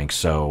going to drink,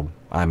 so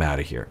I'm out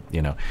of here.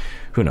 You know,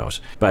 who knows?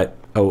 But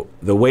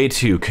the way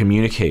to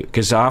communicate,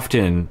 because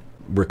often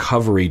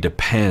recovery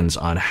depends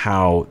on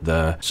how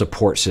the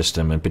support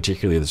system, and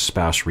particularly the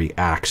spouse,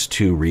 reacts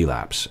to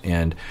relapse.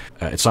 And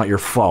it's not your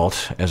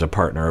fault as a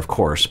partner, of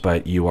course,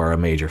 but you are a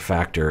major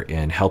factor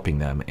in helping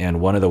them.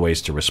 And one of the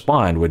ways to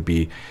respond would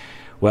be,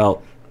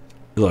 well,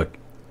 look,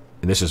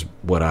 and this is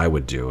what I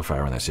would do if I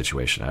were in that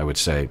situation. I would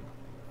say,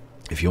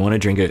 if you want to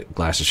drink a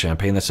glass of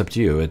champagne, that's up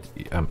to you.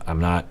 I'm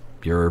not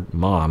your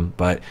mom,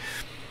 but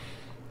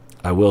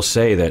I will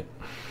say that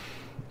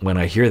when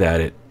I hear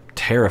that, it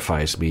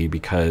terrifies me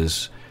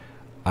because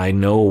I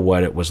know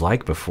what it was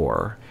like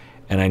before.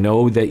 And I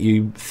know that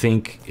you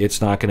think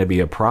it's not going to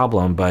be a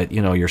problem, but,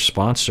 you know, your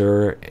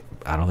sponsor,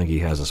 I don't think he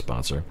has a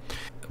sponsor.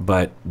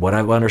 But what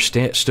I've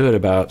understood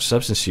about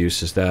substance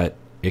use is that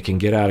it can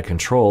get out of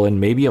control, and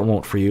maybe it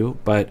won't for you,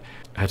 but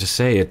I have to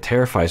say it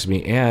terrifies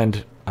me.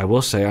 And I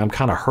will say I'm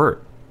kind of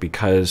hurt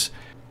because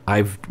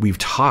we've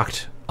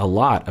talked a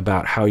lot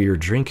about how your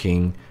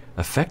drinking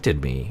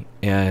affected me,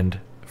 and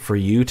for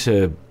you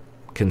to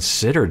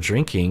consider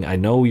drinking, I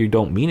know you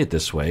don't mean it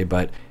this way,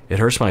 but it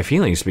hurts my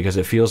feelings because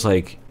it feels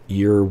like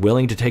you're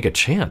willing to take a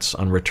chance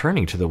on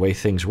returning to the way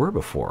things were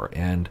before.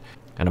 And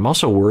I'm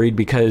also worried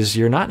because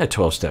you're not in a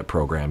 12-step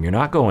program. You're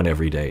not going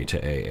every day to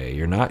AA.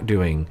 You're not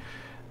doing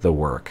the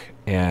work,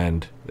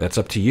 and that's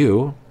up to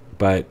you.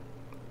 But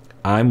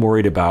I'm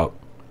worried about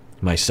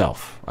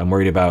myself. I'm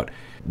worried about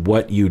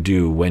what you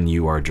do when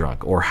you are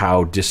drunk, or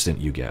how distant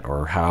you get,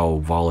 or how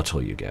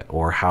volatile you get,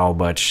 or how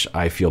much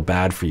I feel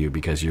bad for you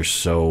because you're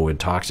so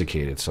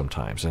intoxicated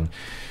sometimes. And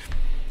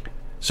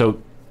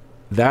so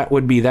that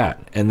would be that.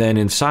 And then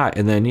inside,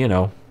 and then, you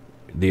know,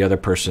 the other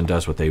person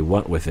does what they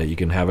want with it. You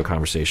can have a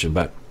conversation,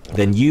 but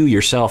then you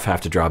yourself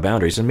have to draw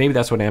boundaries. And maybe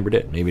that's what Amber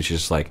did. Maybe she's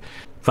just like,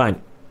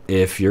 fine,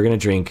 if you're going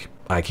to drink,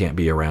 I can't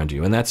be around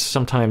you. And that's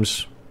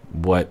sometimes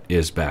what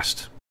is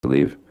best.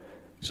 Leave.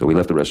 So we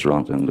left the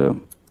restaurant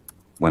and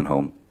went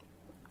home.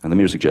 And the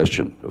mere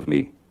suggestion of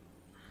me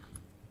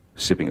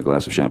sipping a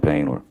glass of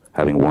champagne or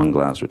having one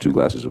glass or two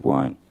glasses of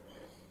wine,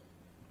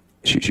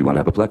 she went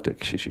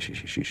apoplectic.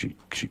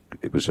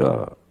 It was,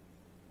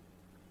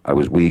 I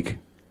was weak.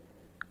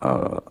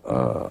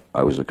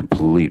 I was a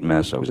complete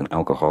mess. I was an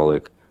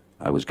alcoholic.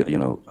 I was going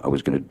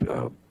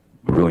to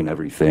ruin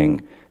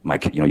everything.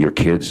 Your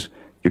kids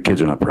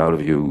are not proud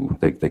of you.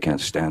 They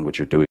can't stand what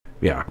you're doing.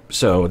 Yeah,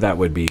 so that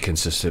would be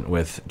consistent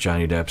with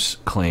Johnny Depp's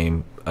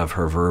claim of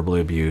her verbal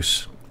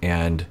abuse.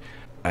 And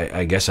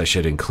I guess I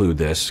should include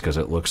this because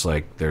it looks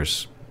like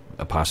there's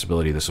a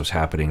possibility this was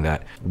happening,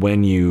 that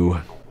when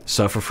you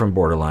suffer from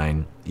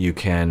borderline, you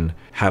can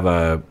have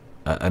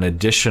an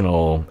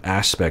additional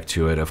aspect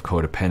to it of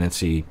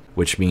codependency,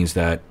 which means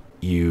that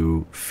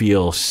you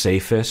feel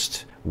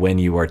safest when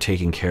you are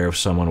taking care of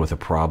someone with a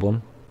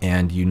problem,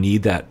 and you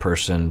need that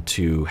person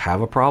to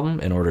have a problem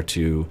in order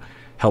to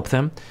help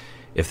them.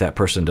 If that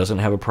person doesn't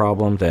have a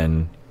problem,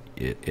 then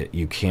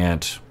you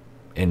can't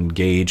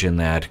engage in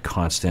that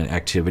constant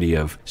activity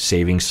of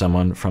saving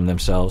someone from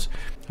themselves.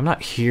 I'm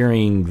not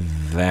hearing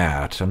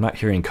that. I'm not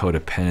hearing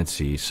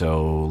codependency,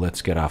 so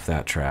let's get off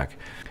that track.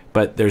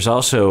 But there's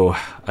also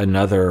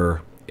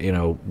another,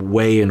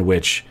 way in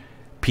which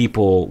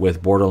people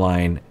with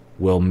borderline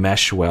will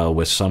mesh well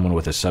with someone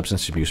with a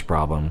substance abuse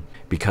problem,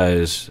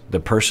 because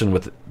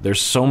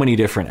there's so many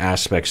different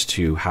aspects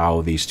to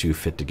how these two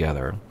fit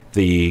together.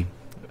 The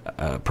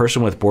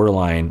person with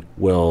borderline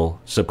will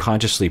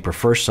subconsciously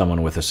prefer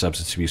someone with a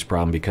substance abuse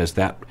problem because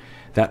that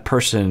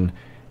person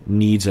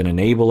needs an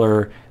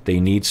enabler. They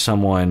need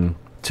someone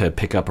to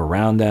pick up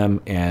around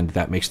them, and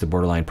that makes the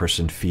borderline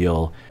person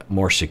feel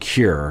more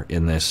secure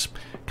in this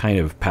kind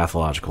of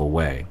pathological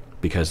way,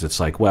 because it's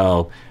like,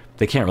 well,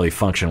 they can't really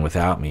function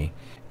without me.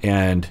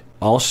 And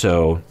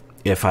also,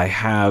 if I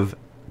have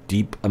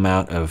deep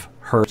amount of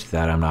hurt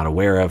that I'm not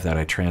aware of, that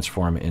I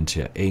transform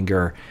into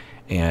anger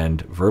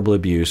and verbal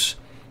abuse,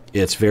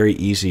 it's very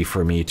easy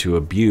for me to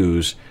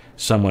abuse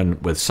someone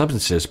with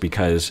substances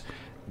because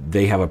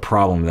they have a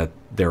problem that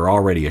they're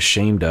already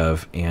ashamed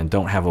of and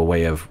don't have a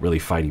way of really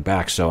fighting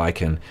back. So I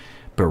can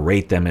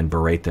berate them and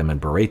berate them and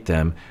berate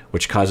them,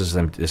 which causes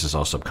them, this is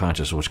all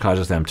subconscious, which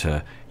causes them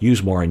to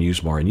use more and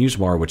use more and use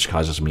more, which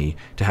causes me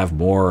to have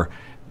more,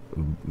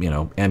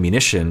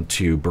 ammunition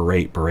to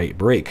berate,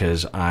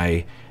 because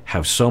I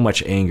have so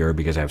much anger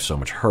because I have so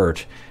much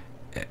hurt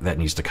that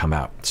needs to come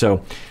out.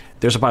 So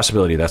there's a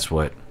possibility that's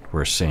what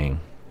we're seeing.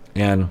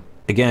 And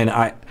again,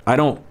 I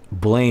don't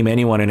blame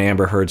anyone in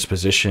Amber Heard's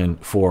position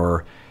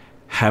for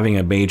having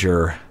a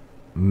major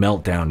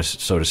meltdown,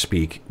 so to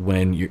speak,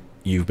 when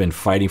you've been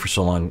fighting for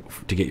so long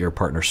to get your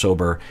partner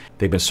sober.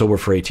 They've been sober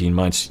for 18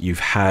 months. You've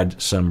had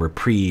some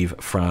reprieve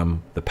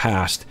from the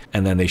past,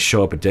 and then they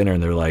show up at dinner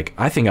and they're like,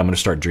 I think I'm going to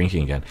start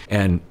drinking again.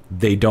 And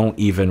they don't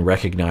even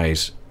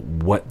recognize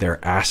what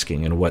they're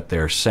asking and what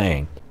they're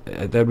saying.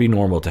 That'd be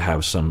normal to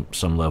have some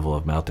level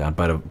of meltdown,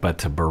 but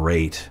to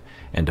berate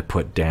and to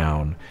put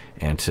down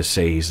and to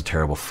say he's a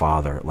terrible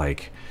father,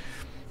 like,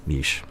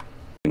 yeesh.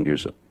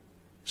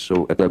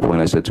 So at that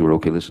point I said to her,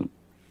 okay, listen,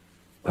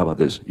 how about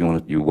this?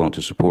 You want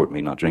to support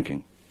me not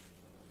drinking?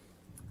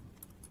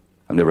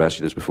 I've never asked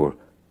you this before.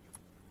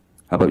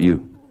 How about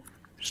you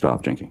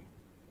stop drinking?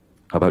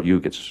 How about you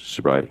get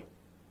sobriety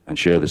and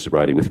share the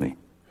sobriety with me?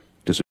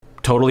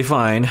 Totally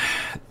fine.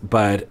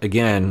 But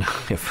again,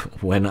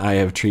 when I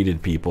have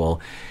treated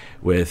people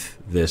with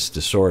this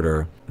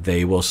disorder,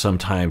 they will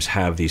sometimes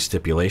have these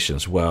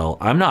stipulations. Well,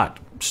 I'm not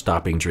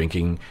stopping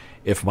drinking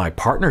if my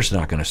partner's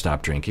not going to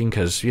stop drinking,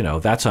 because,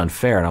 that's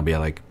unfair. And I'll be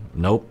like,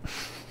 nope,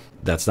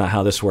 that's not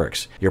how this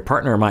works. Your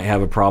partner might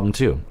have a problem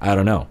too. I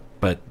don't know.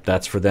 But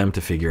that's for them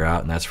to figure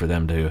out, and that's for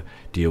them to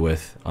deal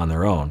with on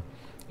their own.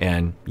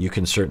 And you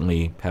can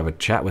certainly have a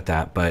chat with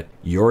that, but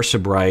your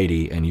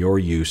sobriety and your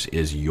use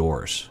is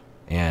yours.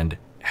 And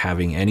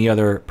having any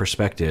other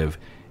perspective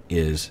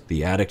is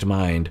the addict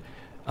mind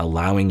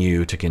allowing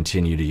you to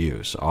continue to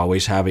use,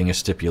 always having a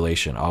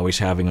stipulation, always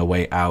having a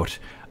way out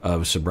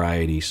of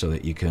sobriety so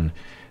that you can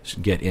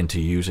get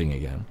into using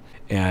again.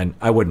 And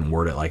I wouldn't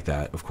word it like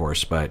that, of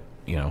course, but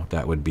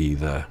that would be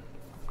the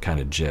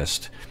kind of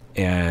gist.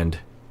 And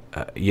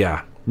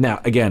yeah, now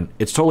again,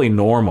 it's totally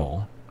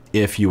normal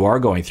if you are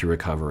going through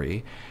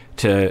recovery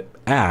to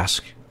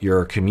ask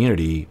your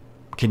community,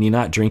 can you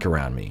not drink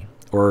around me?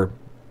 Or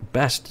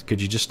best,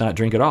 could you just not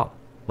drink at all?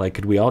 Like,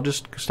 could we all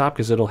just stop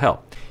because it'll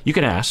help? You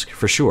can ask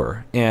for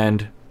sure.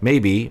 And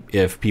maybe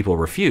if people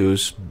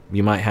refuse,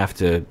 you might have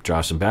to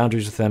draw some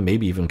boundaries with them,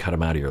 maybe even cut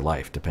them out of your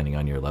life, depending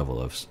on your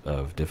level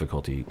of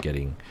difficulty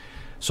getting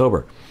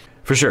sober.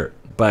 For sure.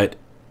 But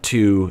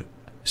to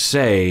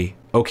say,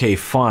 okay,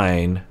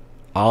 fine,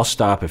 I'll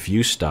stop if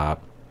you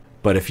stop,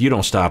 but if you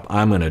don't stop,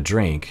 I'm going to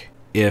drink.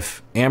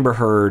 If Amber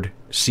Heard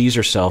sees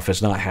herself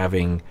as not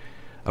having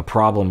a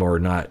problem or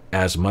not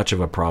as much of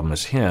a problem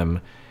as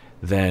him,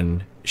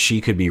 then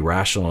she could be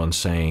rational in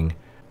saying,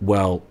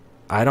 well,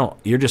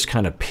 you're just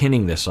kind of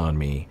pinning this on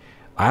me.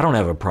 I don't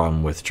have a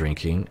problem with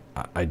drinking.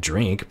 I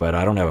drink, but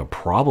I don't have a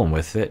problem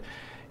with it.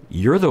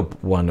 You're the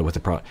one with the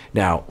problem.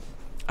 Now,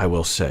 I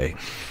will say,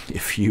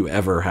 if you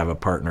ever have a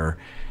partner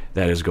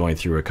that is going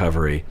through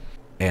recovery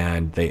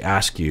and they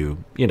ask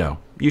you,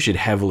 you should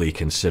heavily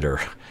consider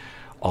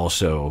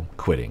also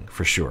quitting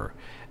for sure.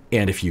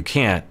 And if you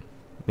can't,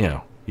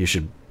 you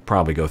should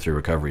probably go through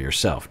recovery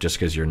yourself. Just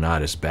because you're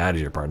not as bad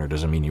as your partner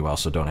doesn't mean you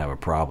also don't have a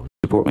problem.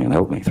 Support me and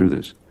help me through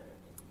this.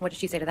 What did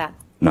she say to that?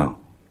 No.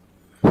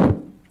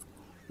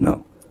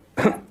 No.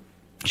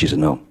 She said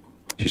no.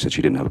 She said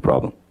she didn't have a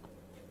problem.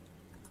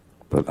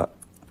 But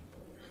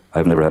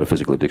I've never had a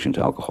physical addiction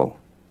to alcohol.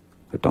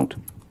 I don't.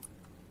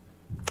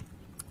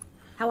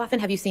 How often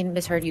have you seen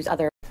Ms. Heard use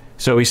other?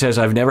 So he says,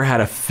 I've never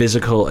had a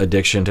physical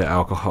addiction to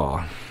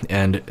alcohol.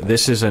 And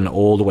this is an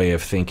old way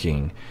of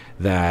thinking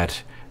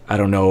that I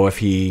don't know if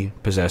he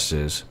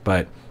possesses,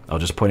 but I'll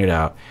just point it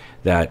out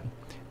that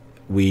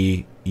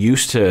we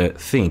used to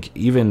think,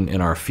 even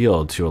in our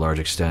field to a large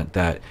extent,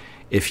 that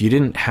if you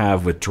didn't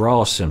have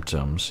withdrawal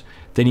symptoms,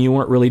 then you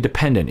weren't really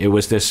dependent. It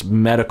was this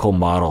medical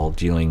model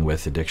dealing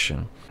with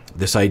addiction.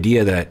 This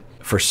idea that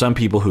for some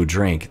people who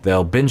drink,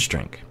 they'll binge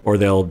drink or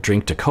they'll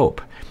drink to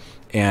cope.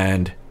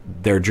 And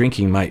their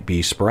drinking might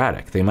be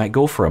sporadic. They might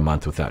go for a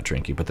month without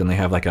drinking, but then they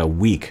have like a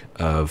week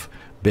of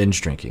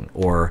binge drinking.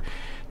 Or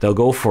they'll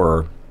go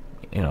for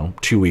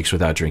 2 weeks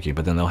without drinking,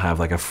 but then they'll have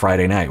like a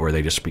Friday night where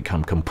they just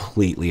become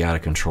completely out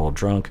of control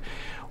drunk.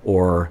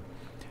 Or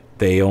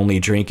they only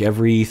drink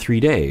every 3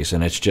 days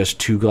and it's just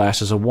 2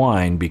 glasses of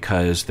wine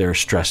because they're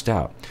stressed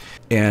out.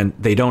 And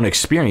they don't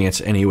experience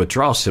any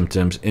withdrawal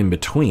symptoms in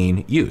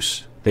between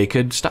use. They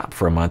could stop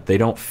for a month. They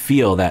don't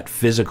feel that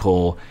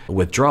physical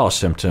withdrawal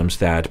symptoms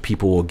that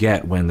people will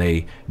get when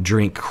they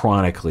drink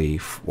chronically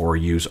or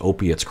use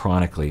opiates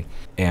chronically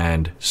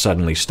and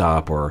suddenly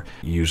stop or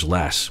use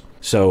less.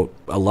 So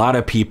a lot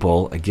of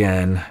people,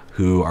 again,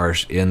 who are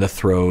in the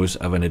throes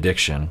of an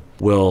addiction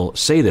will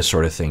say this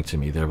sort of thing to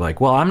me. They're like,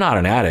 well, I'm not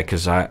an addict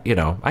because I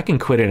can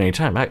quit at any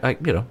time. I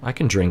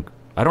can drink.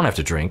 I don't have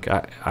to drink.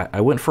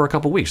 I went for a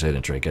couple weeks. I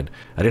didn't drink and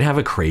I didn't have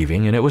a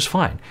craving and it was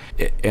fine.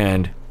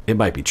 And it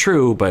might be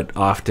true, but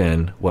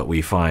often what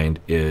we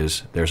find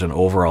is there's an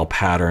overall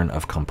pattern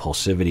of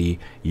compulsivity,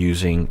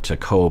 using to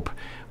cope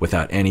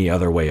without any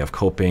other way of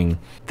coping.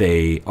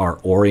 They are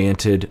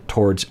oriented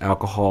towards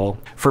alcohol.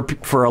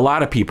 For a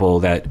lot of people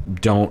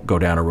that don't go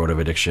down a road of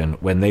addiction,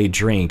 when they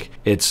drink,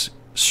 it's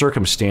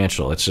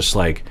circumstantial. It's just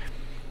like,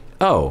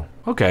 oh,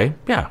 okay,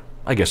 yeah,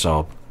 I guess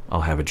I'll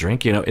have a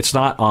drink. It's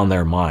not on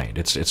their mind.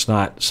 It's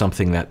not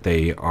something that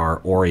they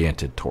are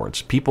oriented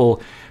towards.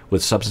 People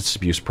with substance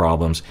abuse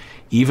problems,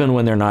 even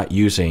when they're not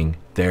using,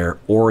 they're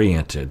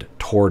oriented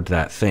toward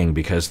that thing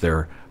because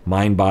their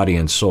mind, body,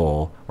 and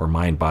soul, or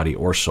mind, body,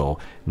 or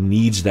soul,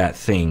 needs that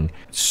thing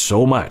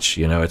so much.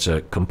 It's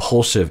a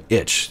compulsive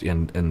itch,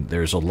 and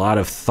there's a lot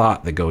of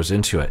thought that goes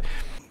into it.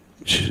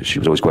 She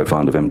was always quite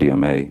fond of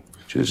MDMA,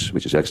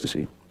 which is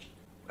ecstasy,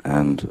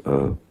 and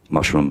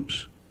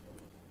mushrooms.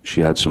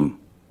 She had some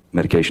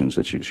medications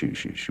that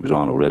she was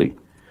on already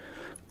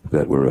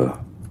that were,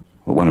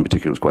 one in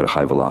particular was quite a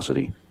high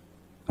velocity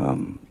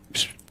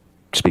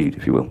speed,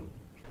 if you will.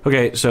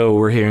 Okay, so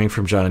we're hearing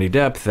from Johnny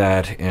Depp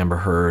that Amber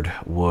Heard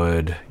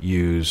would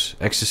use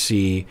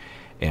ecstasy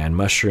and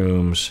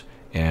mushrooms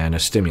and a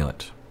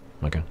stimulant.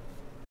 Okay.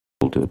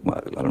 I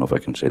don't know if I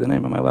can say the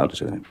name. Am I allowed to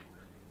say the name?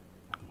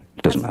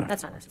 It doesn't matter.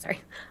 That's not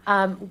necessary.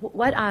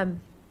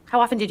 How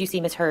often did you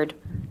see Ms. Heard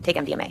take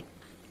MDMA?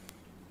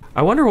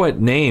 I wonder what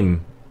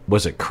name,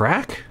 was it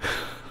crack?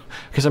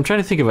 Because I'm trying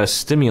to think of a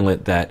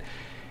stimulant that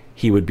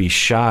he would be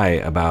shy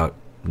about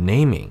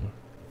naming.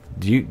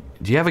 Do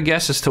you have a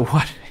guess as to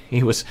what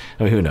he was?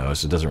 I mean, who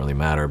knows? It doesn't really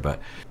matter, but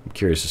I'm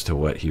curious as to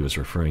what he was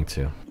referring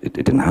to. It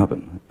didn't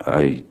happen.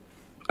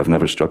 I've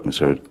never struck Miss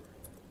Heard.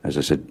 As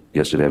I said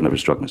yesterday, I've never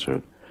struck Miss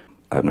Heard.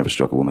 I've never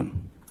struck a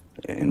woman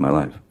in my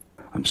life.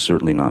 I'm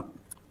certainly not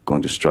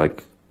going to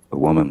strike a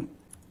woman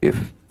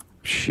if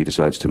she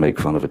decides to make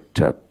fun of a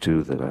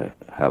tattoo that I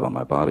have on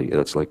my body.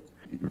 That's like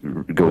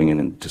going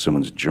into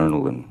someone's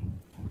journal and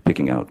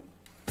picking out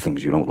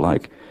things you don't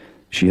like.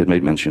 She had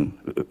made mention.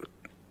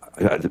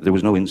 There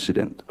was no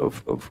incident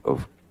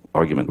of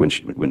argument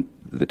when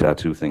the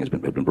tattoo thing had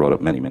been brought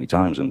up many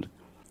times, and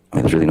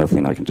there's really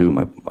nothing I can do.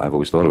 I've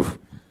always thought of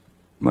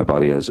my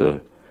body as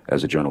a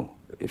journal,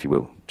 if you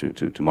will,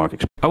 to mark.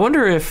 I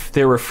wonder if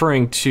they're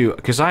referring to,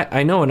 because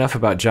I know enough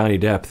about Johnny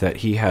Depp that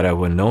he had a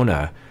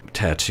Winona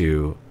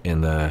tattoo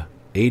in the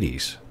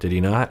 80s. Did he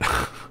not?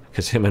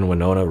 Because him and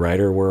Winona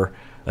Ryder were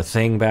a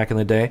thing back in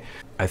the day.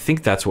 I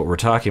think that's what we're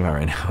talking about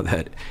right now,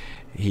 that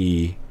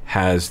he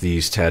has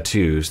these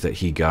tattoos that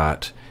he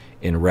got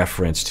in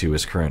reference to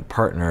his current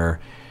partner.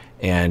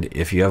 And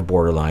if you have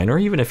borderline, or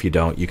even if you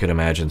don't, you could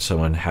imagine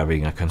someone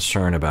having a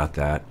concern about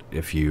that.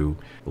 If you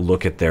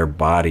look at their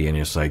body and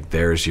it's like,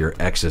 there's your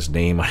ex's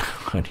name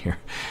on here.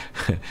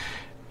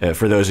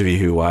 For those of you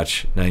who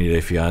watch 90 Day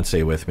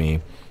Fiancé with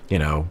me, you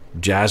know,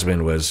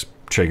 Jasmine was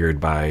triggered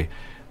by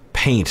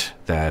paint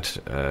that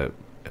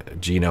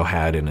Gino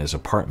had in his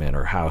apartment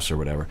or house or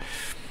whatever.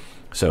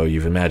 So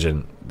you've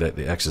imagined that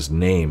the ex's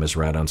name is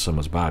right on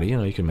someone's body. You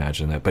know, you can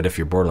imagine that. But if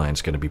your borderline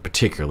is going to be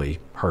particularly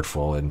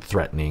hurtful and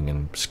threatening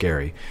and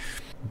scary.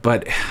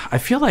 But I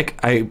feel like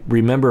I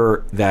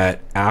remember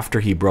that after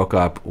he broke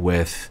up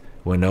with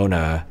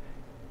Winona,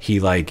 he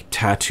like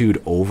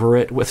tattooed over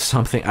it with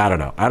something. I don't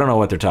know. I don't know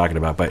what they're talking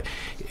about, but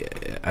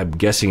I'm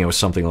guessing it was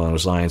something along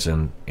those lines.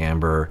 And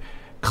Amber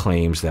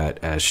claims that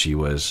as she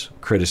was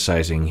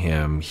criticizing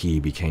him,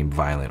 he became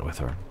violent with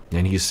her.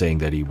 And he's saying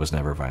that he was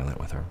never violent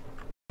with her.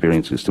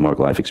 Experiences to mark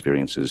life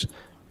experiences.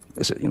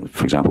 You know,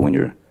 for example, when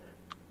you're...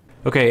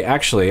 Okay,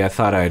 actually, I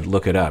thought I'd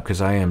look it up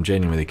because I am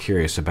genuinely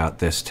curious about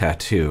this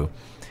tattoo.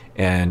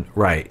 And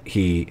right,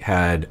 he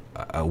had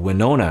a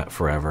Winona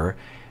forever,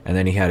 and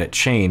then he had it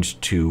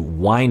changed to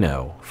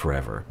Wino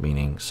forever,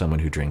 meaning someone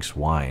who drinks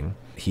wine.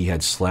 He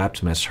had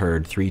slapped Miss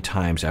Heard 3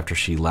 times after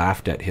she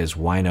laughed at his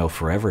Wino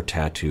forever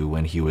tattoo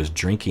when he was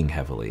drinking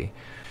heavily.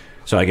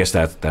 So I guess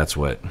that's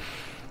what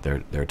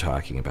they're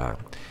talking about.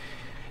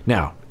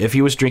 Now, if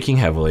he was drinking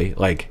heavily,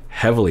 like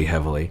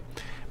heavily,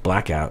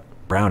 blackout,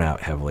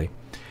 brownout heavily,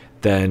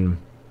 then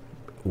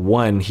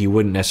 1, he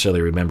wouldn't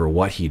necessarily remember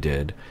what he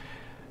did.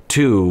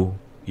 2,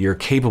 you're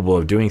capable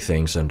of doing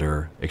things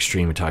under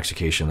extreme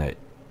intoxication that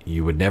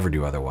you would never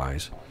do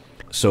otherwise.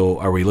 So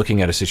are we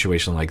looking at a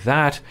situation like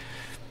that?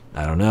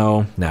 I don't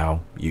know.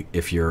 Now,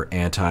 if you're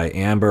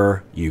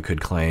anti-Amber, you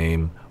could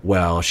claim,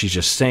 well, she's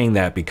just saying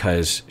that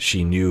because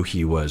she knew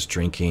he was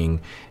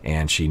drinking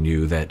and she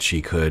knew that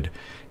she could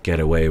get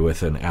away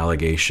with an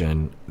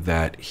allegation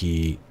that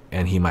he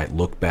might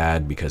look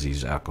bad because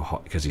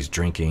he's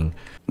drinking.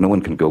 No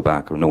one can go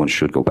back, or no one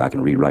should go back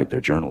and rewrite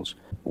their journals.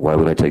 Why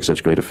would I take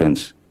such great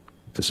offense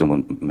to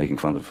someone making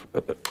fun of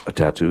a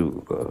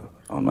tattoo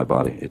on my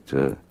body?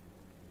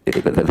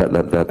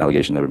 That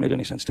allegation never made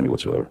any sense to me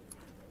whatsoever.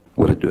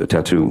 What a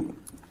tattoo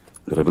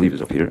that I believe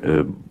is up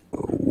here,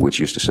 which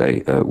used to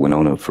say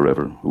Winona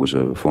Forever, who was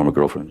a former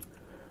girlfriend,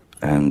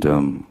 and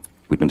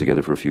we'd been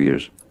together for a few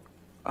years.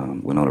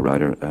 Winona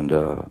Ryder, and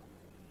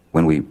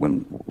when we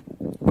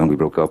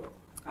broke up,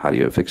 how do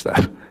you fix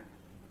that?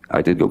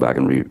 I did go back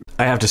and read.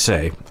 I have to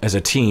say, as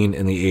a teen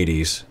in the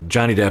 80s,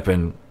 Johnny Depp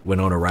and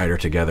Winona Ryder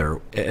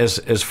together,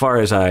 as far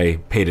as I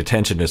paid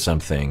attention to some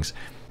things,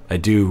 I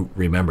do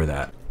remember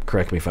that.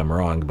 Correct me if I'm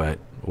wrong, but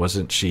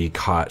wasn't she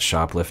caught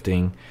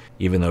shoplifting,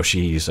 even though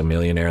she's a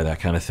millionaire, that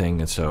kind of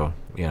thing? And so,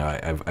 you know,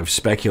 I've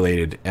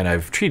speculated, and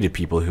I've treated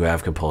people who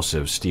have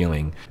compulsive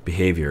stealing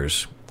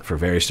behaviors for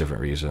various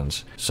different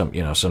reasons.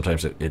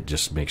 Sometimes it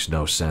just makes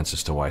no sense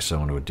as to why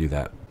someone would do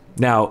that.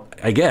 Now,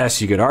 I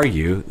guess you could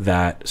argue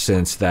that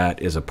since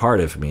that is a part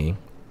of me,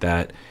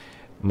 that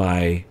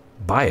my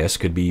bias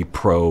could be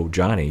pro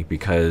Johnny,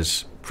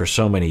 because for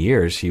so many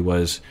years he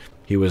was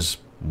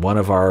one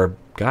of our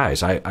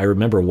guys. I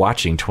remember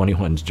watching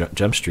 21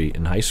 Jump Street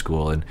in high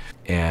school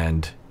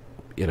and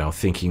you know,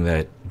 thinking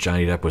that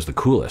Johnny Depp was the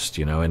coolest,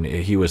 you know, and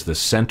he was the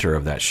center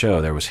of that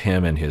show. There was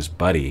him and his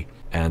buddy.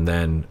 And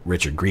then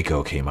Richard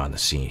Grieco came on the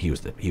scene. He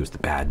was the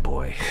bad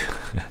boy.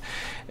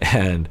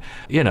 And,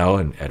 you know,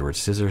 and Edward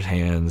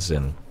Scissorhands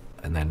and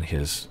then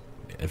his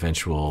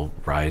eventual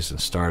rise in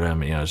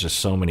stardom. You know, there's just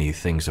so many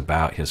things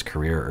about his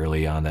career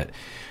early on that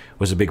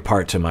was a big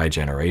part to my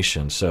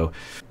generation. So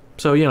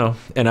you know,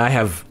 and I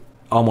have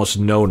almost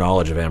no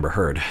knowledge of Amber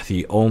Heard.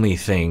 The only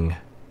thing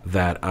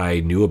that I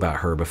knew about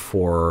her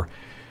before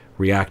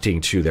reacting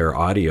to their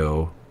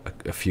audio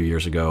a few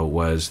years ago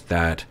was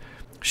that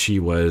she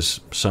was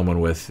someone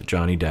with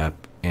Johnny Depp,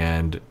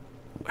 and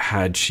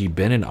had she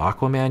been in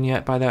Aquaman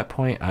yet by that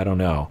point? I don't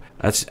know.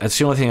 That's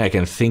the only thing I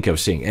can think of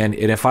seeing. And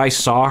if I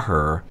saw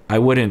her, I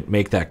wouldn't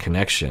make that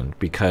connection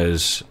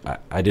because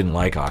I didn't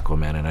like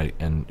Aquaman,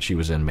 and she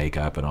was in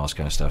makeup and all this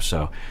kind of stuff.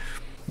 So,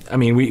 I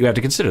mean, you have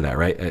to consider that,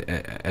 right?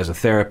 As a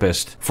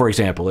therapist, for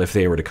example, if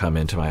they were to come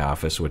into my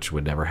office, which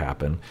would never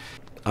happen,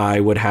 I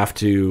would have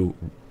to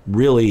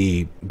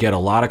really get a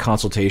lot of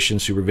consultation,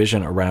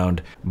 supervision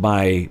around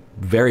my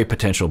very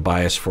potential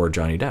bias for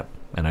Johnny Depp.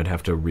 And I'd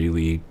have to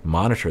really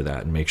monitor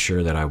that and make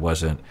sure that I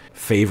wasn't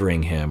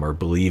favoring him or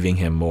believing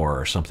him more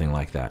or something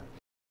like that.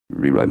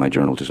 Rewrite my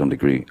journal to some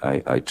degree.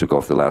 I took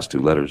off the last 2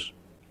 letters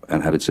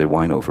and had it say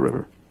Wino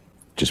Forever,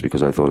 just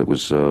because I thought it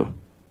was,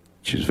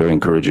 she was very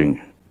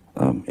encouraging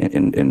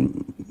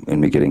in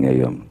me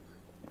getting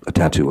a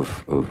tattoo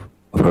of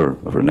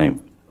her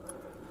name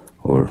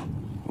or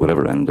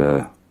whatever. And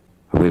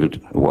I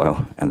waited a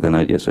while, and then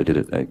I did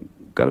it. I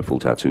got a full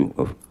tattoo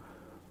of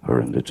her,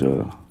 and it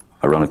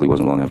ironically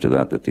wasn't long after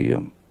that that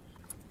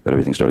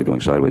everything started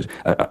going sideways.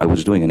 I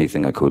was doing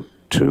anything I could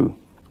to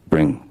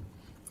bring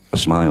a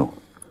smile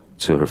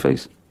to her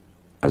face,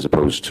 as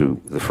opposed to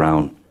the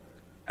frown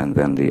and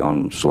then the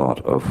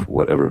onslaught of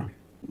whatever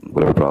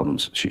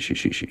problems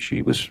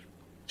she was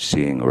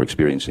seeing or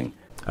experiencing.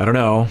 I don't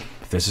know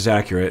if this is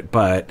accurate,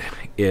 but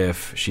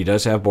if she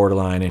does have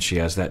borderline and she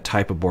has that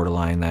type of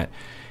borderline that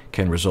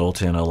can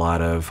result in a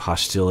lot of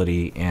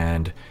hostility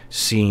and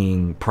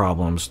seeing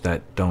problems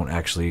that don't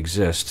actually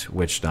exist,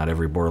 which not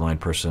every borderline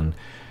person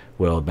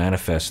will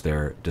manifest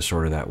their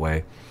disorder that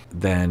way,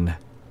 then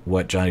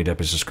what Johnny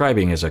Depp is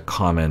describing is a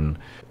common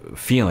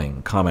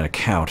feeling, common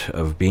account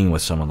of being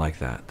with someone like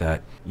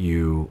that,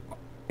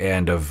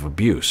 and of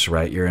abuse,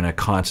 right? You're in a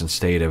constant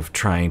state of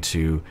trying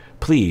to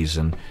please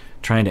and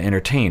trying to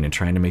entertain and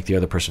trying to make the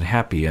other person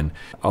happy, and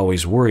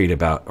always worried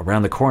about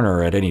around the corner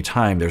or at any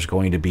time there's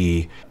going to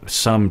be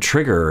some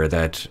trigger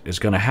that is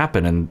going to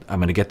happen, and I'm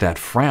going to get that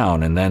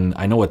frown, and then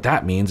I know what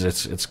that means.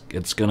 It's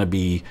going to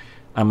be,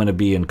 I'm going to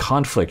be in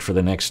conflict for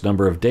the next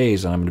number of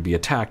days, and I'm going to be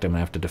attacked. I'm going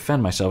to have to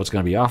defend myself. It's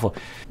going to be awful.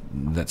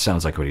 That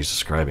sounds like what he's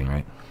describing,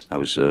 right? I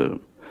was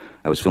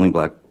filming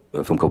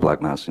a film called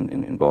Black Mass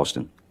in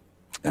Boston,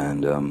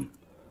 and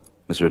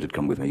Miss Heard had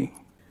come with me.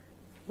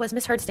 Was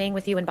Miss Heard staying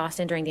with you in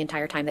Boston during the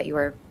entire time that you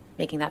were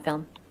making that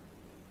film?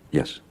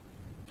 Yes.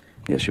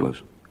 Yes, she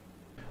was.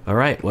 All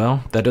right,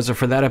 well, that does it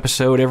for that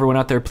episode. Everyone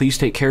out there, please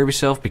take care of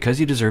yourself because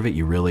you deserve it.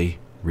 You really,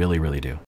 really, really do.